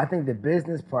 I think the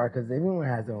business part, because everyone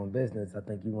has their own business, I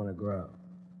think you want to grow.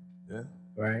 Yeah.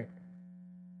 Right?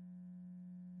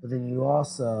 But then you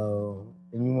also,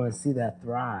 and you want to see that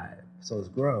thrive, so it's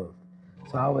growth.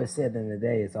 So I always say at the end of the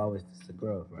day, it's always just a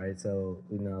growth, right? So,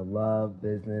 you know, love,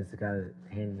 business, it kind of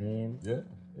hand in hand. Yeah,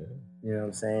 yeah. You know what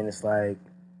I'm saying? It's like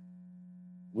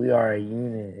we are a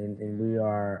unit and we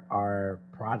are our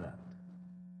product.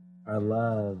 Our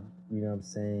love, you know what I'm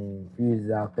saying, fuses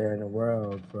out there in the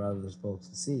world for other folks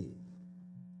to see.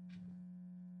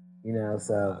 You know,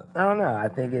 so I don't know. I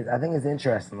think it's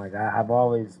interesting. Like I've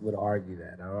always would argue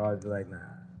that. I've always be like, nah,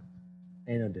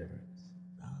 ain't no difference.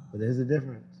 But there's a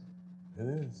difference. It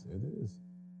is.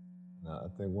 Now, I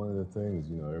think one of the things,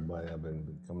 you know, everybody I've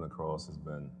been coming across has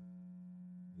been,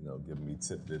 you know, giving me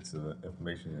tidbits of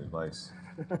information and advice.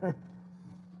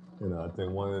 You know, I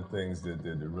think one of the things that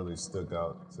really stuck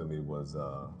out to me was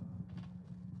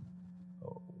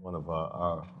one of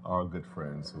our good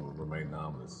friends who remain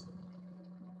nameless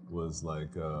was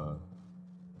like, you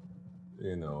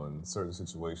know, in certain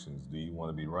situations, do you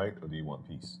want to be right or do you want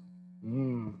peace?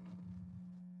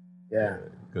 Yeah.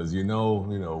 Because you know,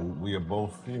 we are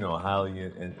both, you know,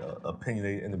 highly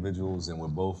opinionated individuals, and we're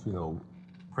both, you know,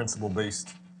 principle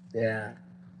based. Yeah.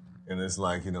 And it's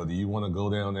like, you know, do you want to go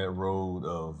down that road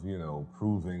of, you know,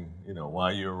 proving, you know,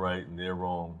 why you're right and they're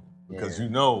wrong? Because you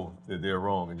know that they're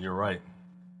wrong and you're right.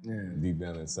 Yeah. Deep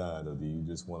down inside, or do you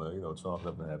just want to, you know, chalk it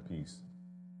up and have peace?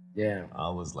 Yeah. I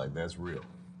was like, that's real.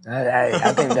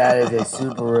 I think that is a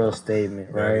super real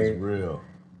statement, right? That is real.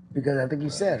 Because I think you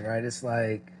said, right, it's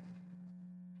like,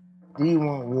 do you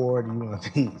want war or do you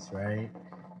want peace, right?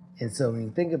 And so when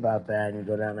you think about that and you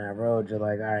go down that road, you're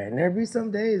like, all right. And there'll be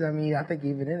some days, I mean, I think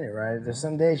even in it, right? There's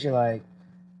some days you're like,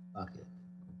 fuck it.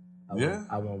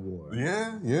 I want war.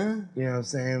 Yeah. You know what I'm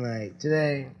saying? Like,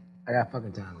 today, I got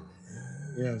fucking time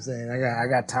today. You know what I'm saying? I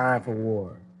got time for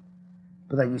war.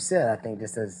 But like you said, I think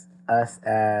just as us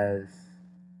as,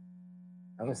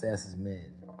 I'm going to say us as men,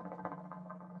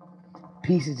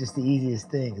 peace is just the easiest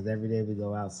thing because every day we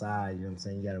go outside, you know what I'm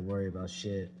saying? You got to worry about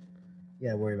shit. You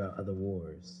got to worry about other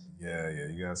wars. Yeah.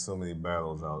 You got so many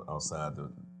battles outside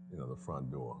the, you know, the front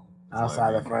door.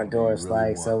 Outside the front door, it's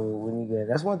like, so when you get,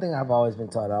 that's one thing I've always been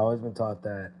taught. I've always been taught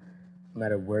that no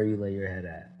matter where you lay your head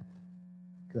at.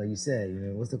 Like you said, you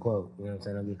know, what's the quote? You know what I'm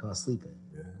saying? Don't get caught sleeping.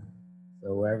 Yeah.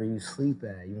 So wherever you sleep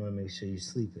at, you want to make sure you're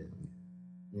sleeping.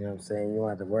 You know what I'm saying? You don't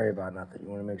have to worry about nothing. You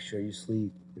want to make sure you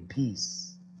sleep in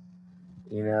peace.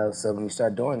 You know, so when you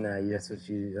start doing that, that's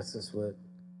just what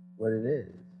it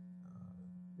is.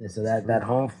 And so that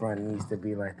home front needs to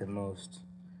be like the most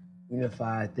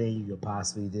unified thing you could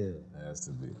possibly do. It has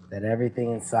to be. That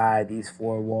everything inside these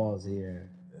four walls here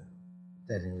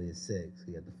technically it's 6.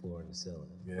 You got the floor and the ceiling.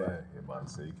 Yeah, But, you're about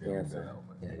to say you you know can't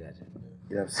what do I'm that, saying? man. Yeah, I got you.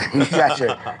 You know what I'm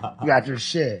saying? You got your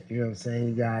shit. You know what I'm saying?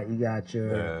 You got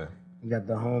your Yeah. you got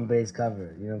the home base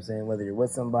covered. You know what I'm saying? Whether you're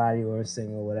with somebody or a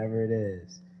single, whatever it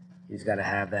is, you just gotta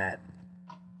have that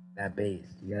base.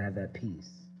 You gotta have that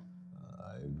piece.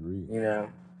 I agree. You know?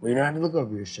 Well, you don't have to look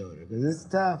over your shoulder because it's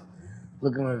tough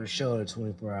looking over your shoulder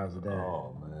 24 hours a day.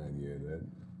 Oh man,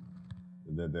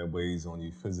 yeah, that weighs on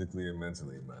you physically and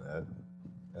mentally, man.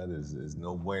 That is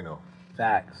no bueno.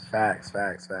 Facts. No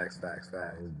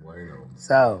bueno.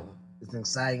 So it's an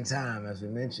exciting time, as we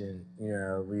mentioned. You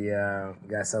know, we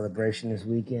got a celebration this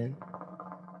week. You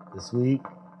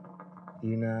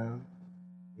know,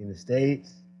 in the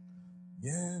States.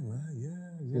 Yeah, man.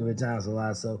 Yeah. Different times, a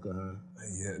lot of soca, huh?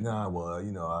 Yeah, nah. Well,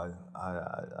 you know, I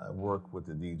work with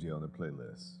the DJ on the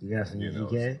playlist. You got some You know,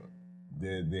 UGK? so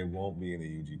there won't be any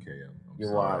UGK. I'm You're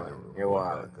sorry wild. to You're report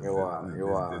wild. that, 'cause You're wild.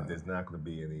 You're wild. There's not going to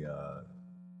be any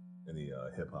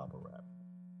hip hop or rap.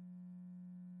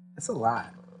 That's a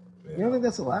lot. Yeah, You don't think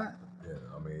that's a lot? Yeah,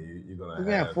 I mean, you're gonna You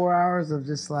got 4 hours of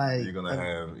just like you're gonna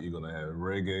have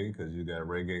reggae because you got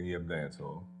reggae and you have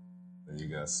dancehall, and you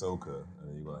got soca, and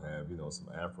then you're gonna have some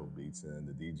Afro beats, and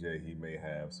the DJ he may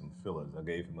have some fillers. I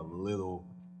gave him a Can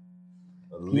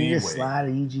leeway. you just slide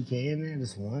a UGK in there,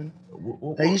 just one?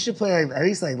 Well, Like you should play like, at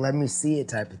least like let me see it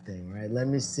type of thing, right? Let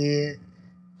me see it.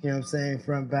 You know what I'm saying?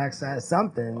 Front, back, side,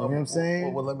 something. You know what I'm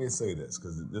saying? Well, let me say this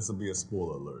because this will be a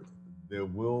spoiler alert. There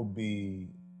will be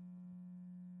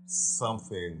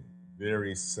something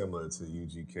very similar to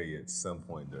UGK at some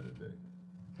point during the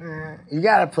day. You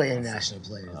gotta play international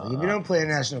players. Like, if you don't play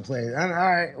international players, all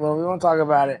right. Well, we won't talk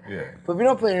about it. Yeah. But if you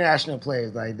don't play international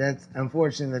players, like that's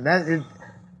unfortunate. That is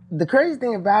the crazy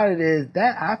thing about it is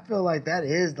that I feel like that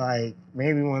is like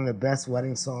maybe one of the best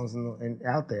wedding songs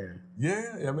out there.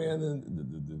 Yeah, I mean, and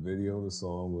the video, the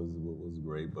song was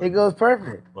great. But It goes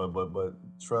perfect. But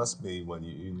trust me, when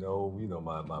you know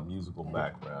my musical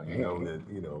background, you know that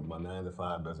my 9 to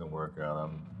 5 doesn't work out.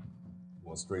 I'm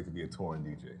going straight to be a touring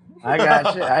DJ. I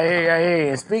got you. I hear you.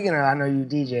 And speaking of, I know you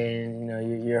DJ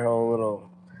and your whole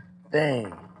little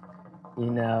thing.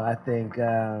 I think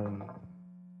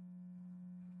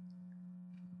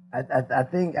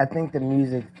I think the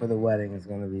music for the wedding is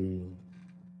gonna be.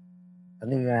 I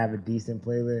think you're gonna have a decent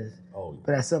playlist. Oh, yeah.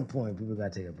 But at some point, people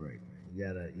gotta take a break,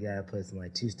 man. You gotta play some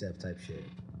like 2-step type shit.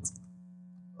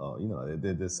 Oh,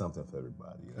 there's something for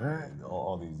everybody. All right. And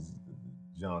all these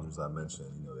genres I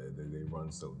mentioned, they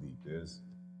run so deep. There'll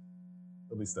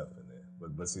be stuff in there.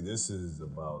 But see, this is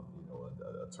about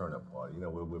a turn up party.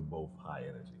 We're both high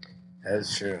energy. That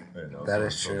is true. That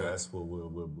is true. So that's what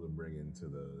we're bringing to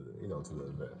the to the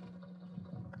event.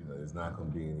 There's not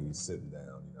going to be any sitting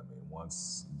down.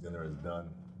 Once dinner is done,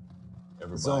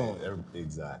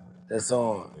 exactly. That's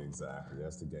on. Exactly.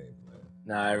 That's the game plan.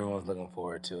 Nah, everyone's looking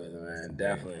forward to it, man.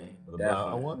 Definitely.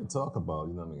 I want to talk about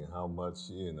how much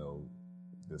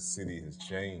the city has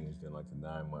changed in like the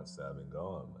 9 months that I've been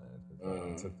gone,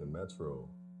 man. I took the metro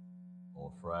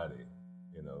on Friday.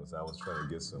 So I was trying to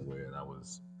get somewhere, and I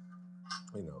was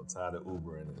tired of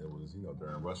Ubering, and it was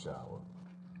during rush hour.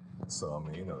 So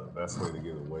I mean, the best way to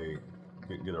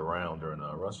get around during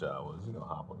rush hour is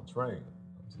hop on the train.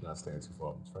 It's not staying too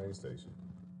far from the train station.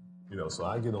 So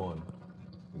I get on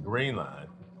the Green Line,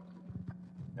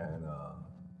 and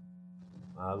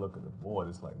I look at the board.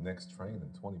 It's like next train in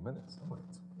 20 minutes. I'm like,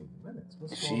 20 minutes?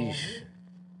 What's going on here?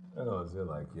 They're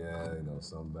like,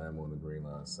 some bam on the Green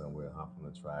Line somewhere, hop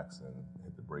on the tracks and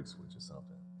hit the brake switch or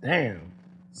something. Damn.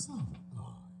 You're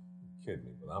kidding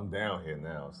me, but I'm down here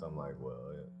now, so I'm like, well,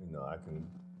 I can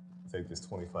take this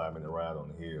 25-minute ride on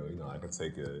the hill. I can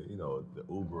take the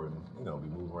Uber and be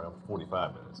moving around for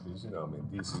 45 minutes because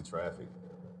DC traffic,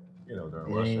 during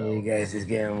rush hour. You guys is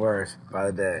getting worse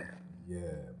by the day.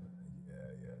 Yeah.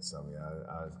 So I mean,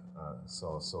 I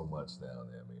saw so much down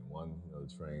there. I mean, one, the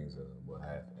trains were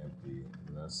half empty,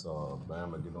 and I saw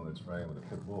Bama get on the train with a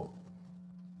pit bull.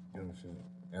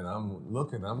 And I'm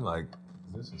looking, I'm like,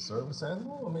 is this a service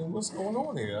animal? I mean, what's going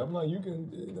on here? I'm like, you can,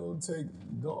 take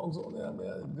dogs on there. I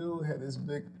mean, the dude had this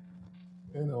big,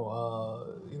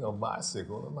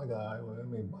 bicycle. I'm like, all right, well, I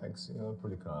mean, bikes,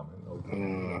 pretty common.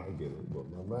 Okay, I get it. But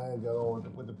my man got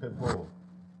on with the pit bull.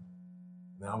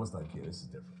 Now I was like, yeah, this is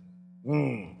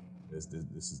different.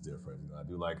 This is different. I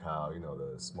do like how,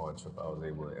 the smart trip I was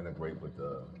able to integrate with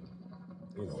the,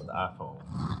 with the iPhone.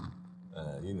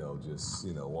 Just,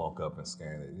 walk up and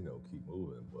scan it, keep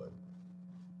moving. But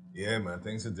yeah, man,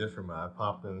 things are different, man. I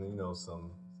popped in,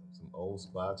 some old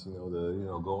spots, go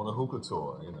on a hookah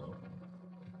tour,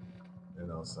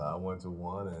 So I went to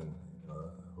one and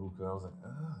hookah, I was like,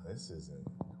 this isn't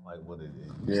like what it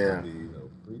used to be, you know,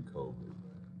 pre-COVID,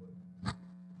 man.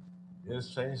 But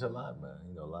it's changed a lot, man.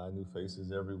 You know, a lot of new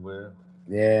faces everywhere.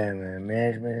 Yeah, man.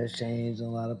 Management has changed in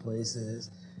a lot of places,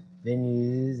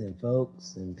 venues and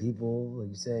folks and people. Like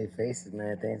you say, faces,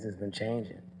 man. Things has been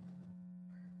changing.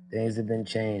 Things have been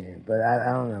changing, but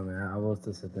I don't know, man. I will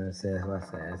still sit there and say what I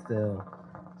say. I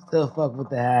still fuck with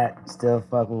the hat. Still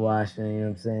fuck with Washington. You know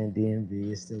what I'm saying?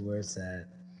 DMV is still where it's at.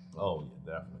 Oh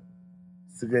yeah, definitely.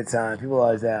 It's a good time. People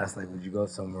always ask, like, would you go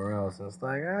somewhere else? And it's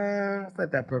like, it's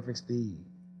like that perfect speed.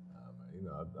 Man, you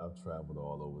know, I've traveled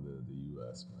all over the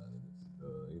U.S., man. It's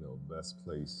the, you know, best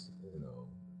place, you know,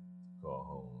 to call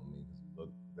home. I mean, 'cause you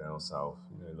look down south,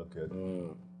 you know, you look at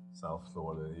South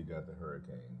Florida, you got the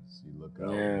hurricanes. You look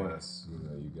out west, you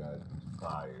know, you got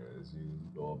fires. You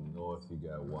go up north, you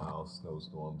got wild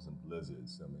snowstorms and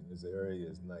blizzards. I mean, this area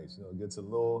is nice. You know, it gets a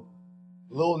little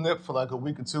nip for like a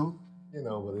week or two, you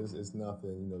know, but it's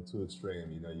nothing, you know, too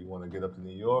extreme. You know, you want to get up to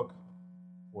New York,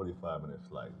 45-minute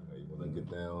flight. You know, you want to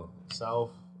get down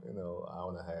south, you know, hour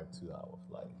and a half, 2-hour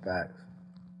flight. Facts.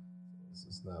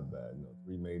 It's not bad. You know,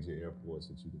 3 major airports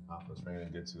that you can hop a train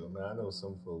and get to. I mean, I know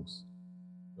some folks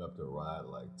who have to ride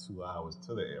like 2 hours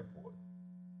to the airport.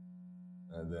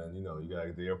 And then, you know, you got to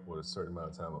get to the airport a certain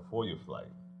amount of time before your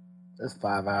flight. That's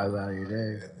 5 hours out of your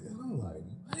day. And I'm like,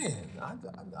 man,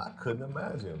 I couldn't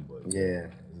imagine, but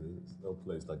Yeah. There's no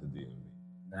place like the DMV.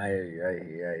 I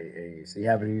hear you. So you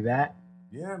happy to be back?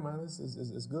 Yeah, man, it's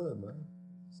good, man.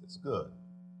 It's good.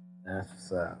 That's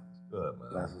what's up. It's good, man.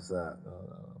 That's what's up.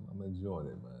 I'm enjoying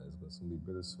it, man. It's gonna be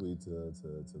bittersweet to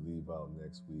leave out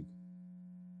next week,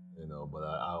 you know. But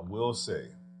I will say,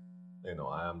 you know,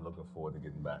 I am looking forward to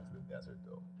getting back to the desert,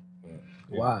 though.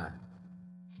 Why?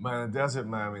 Man, the desert,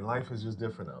 man. I mean, life is just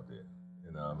different out there.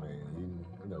 You know, what I mean,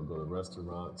 you know, go to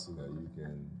restaurants. You know, you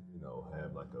can, you know,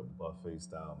 have like a buffet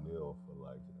style meal for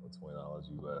like, you know,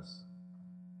 $20 US.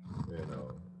 You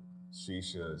know,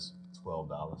 shisha is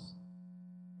 $12.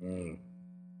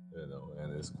 You know,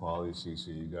 and it's quality shisha.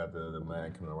 You got the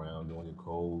man coming around doing your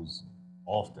codes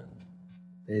often.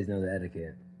 There's no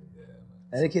etiquette. Yeah,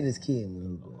 man. Etiquette is key in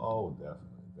movement. Oh,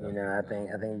 definitely. You know, I think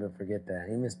people forget that.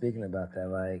 Even speaking about that,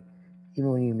 like,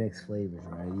 even when you mix flavors,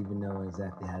 right? You even know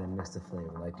exactly how to mix the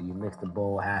flavor. Like, do you mix the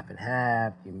bowl half and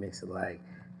half? Do you mix it like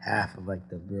half of like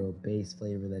the real base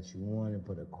flavor that you want and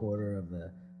put a quarter of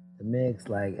the mix?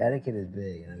 Like, etiquette is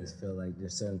big, and I just feel like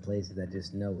there's certain places that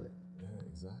just know it. Yeah,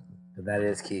 exactly. But that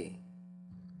is key.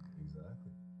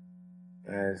 Exactly.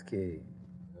 That is key.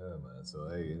 Yeah, man. So,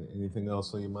 hey, anything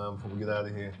else on your mind before we get out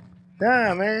of here?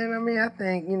 Nah, man. I mean, I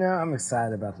think, you know, I'm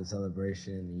excited about the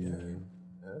celebration and the union.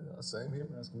 Yeah, same here,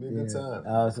 man. It's going to be a good time.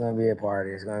 Oh, it's going to be a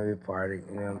party. It's going to be a party.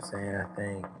 You know what I'm saying?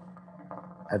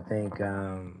 I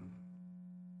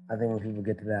think when people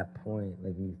get to that point,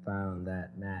 like when you found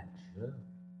that match,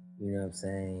 you know what I'm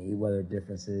saying? Whether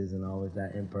differences and always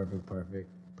that imperfect, perfect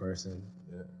person.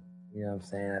 Yeah. You know what I'm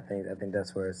saying? I think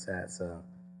that's where it's at. So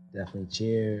definitely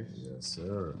cheers. Yes,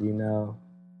 sir. You know,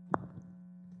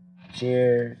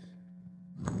 cheers.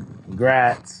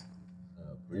 Congrats.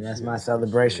 And that's my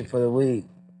celebration for the week.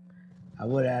 I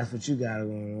would ask what you got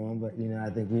going on, but you know, I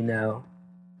think we know.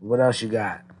 What else you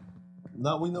got?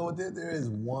 No, we know what there is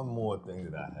one more thing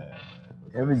that I have,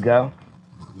 man. Here we go.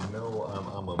 You know,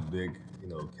 I'm a big, you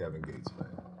know, Kevin Gates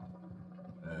fan.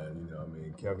 And, you know, I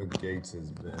mean, Kevin Gates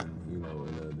has been, you know,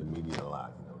 in the media a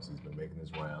lot. You know, he's been making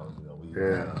his rounds. You know, we,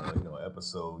 you know,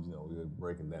 episodes, you know, we were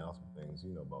breaking down some things,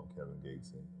 you know, about Kevin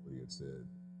Gates and what he had said.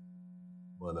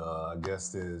 But I guess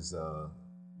there's a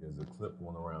clip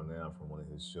going around now from one of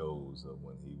his shows of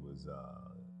when he was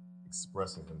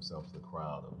expressing himself to the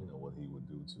crowd of, you know, what he would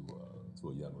do to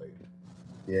a young lady.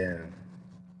 Yeah.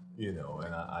 You know,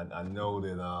 and I know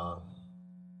that,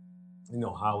 you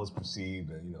know, how it's perceived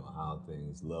and, you know, how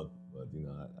things look. But, you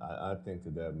know, I think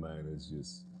that man is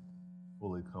just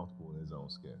fully comfortable in his own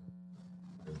skin.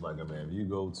 It's like, I mean, if you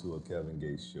go to a Kevin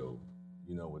Gates show,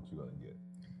 you know what you're going to get.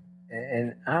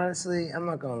 And honestly, I'm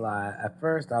not gonna lie. At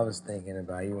first, I was thinking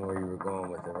about even where you were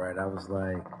going with it, right? I was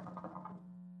like,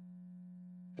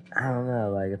 I don't know.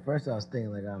 Like at first, I was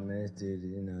thinking like, oh man, this dude,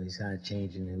 you know, he's kind of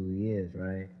changing who he is,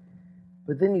 right?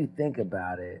 But then you think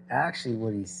about it. Actually,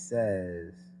 what he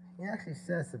says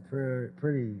some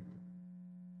pretty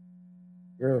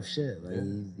real shit. Like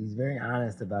he's very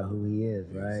honest about who he is,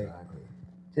 right? Exactly.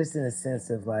 Just in a sense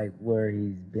of like where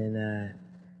he's been at,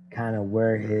 kind of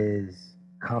where his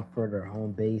comfort or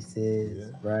home base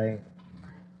is, right?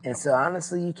 And so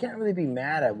honestly, you can't really be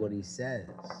mad at what he says.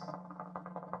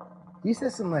 He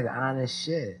says some like honest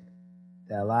shit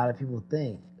that a lot of people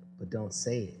think but don't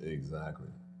say it. Exactly.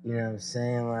 You know what I'm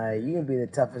saying? Like you can be the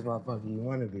toughest motherfucker you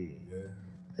want to be,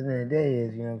 the end of the day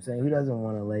is, you know what I'm saying, who doesn't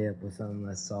want to lay up with something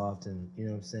that's soft and, you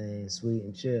know what I'm saying, sweet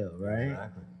and chill, right?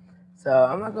 Exactly. So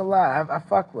I'm not gonna lie, I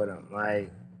fuck with him.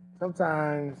 Like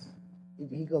sometimes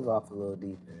he goes off a little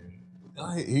deep end,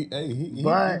 He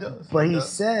does. but he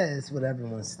does. says what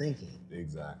everyone's thinking.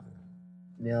 Exactly.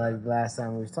 You know, like the last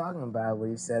time we was talking about what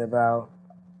he said about,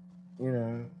 you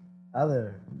know,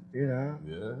 other, you know.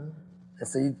 Yeah. And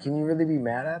so can you really be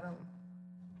mad at him?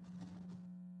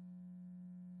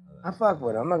 I fuck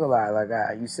with him. I'm not gonna lie.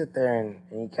 Like you sit there and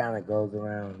he kind of goes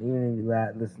around. Even if you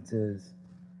listen to his,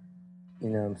 you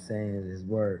know, what I'm saying, his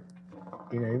work.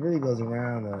 You know, he really goes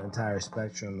around the entire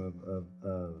spectrum of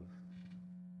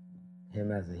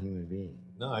him as a human being.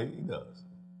 No, he does.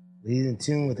 He's in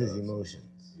tune with his does.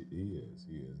 emotions. He is.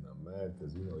 And I'm mad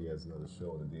because, you know, he has another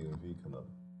show in the DMV coming up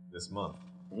this month.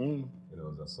 Mm. You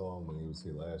know, as I saw him when he was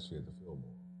here last year at the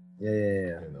Fillmore.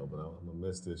 Yeah. You know, but I'm gonna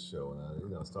miss this show,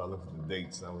 and I started looking at the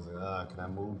dates, and I was like, can I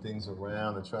move things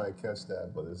around and try to catch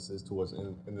that? But it's towards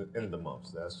the end of the month,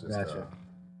 so that's just Gotcha.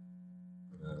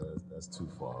 that's too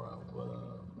far out.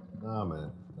 But nah,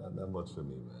 man, not much for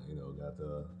me, man. You know, got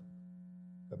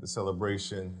the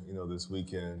celebration, you know, this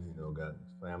weekend. You know, got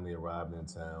family arriving in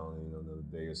town. You know, another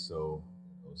day or so.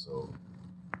 You know, so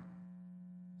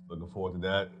looking forward to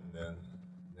that, and then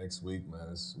next week, man,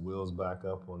 it's wheels back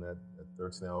up on that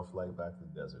 13-hour flight back to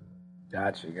the desert.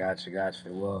 Gotcha.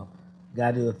 Well,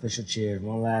 gotta do official cheers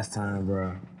one last time,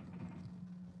 bro.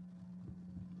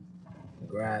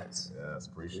 Congrats. Yes,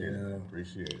 appreciate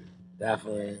it.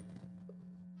 Definitely.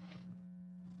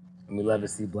 And we love to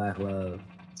see black love.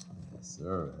 Yes,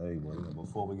 sir. Hey, well, you know,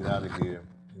 before we get out of here,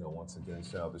 you know, once again,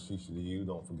 shout out to Shisha to you.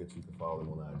 Don't forget you can follow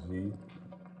him on IG. You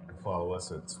can follow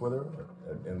us at Twitter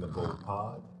at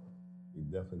InTheBoatPod. We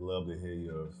definitely love to hear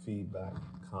your feedback,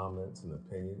 comments, and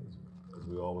opinions. As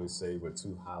we always say, we're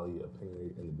two highly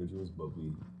opinionated individuals, but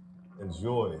we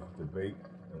enjoy debate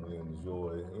and we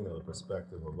enjoy, you know, the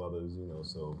perspective of others. You know,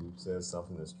 so if you've said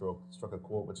something that struck a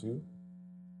chord with you,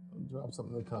 drop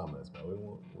something in the comments, man.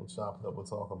 We'll chop it up. We'll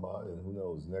talk about it, and who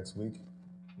knows, next week,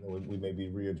 you know, we may be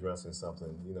readdressing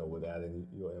something, you know, with adding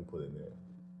your input in there.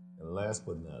 And last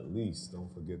but not least,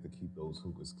 don't forget to keep those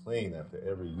hookahs clean after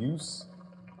every use.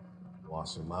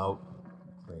 Wash them out,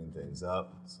 clean things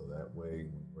up, so that way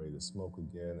when you're ready to smoke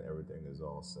again, everything is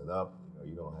all set up. You know,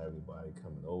 you don't have anybody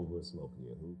coming over, smoking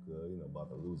your hookah, you know, about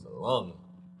to lose a lung.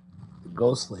 The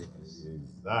ghost flavors.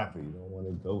 Exactly, you don't want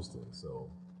it ghosting, so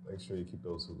make sure you keep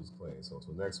those hookahs clean. So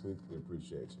until next week, we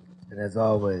appreciate you. And as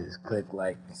always, click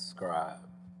like and subscribe.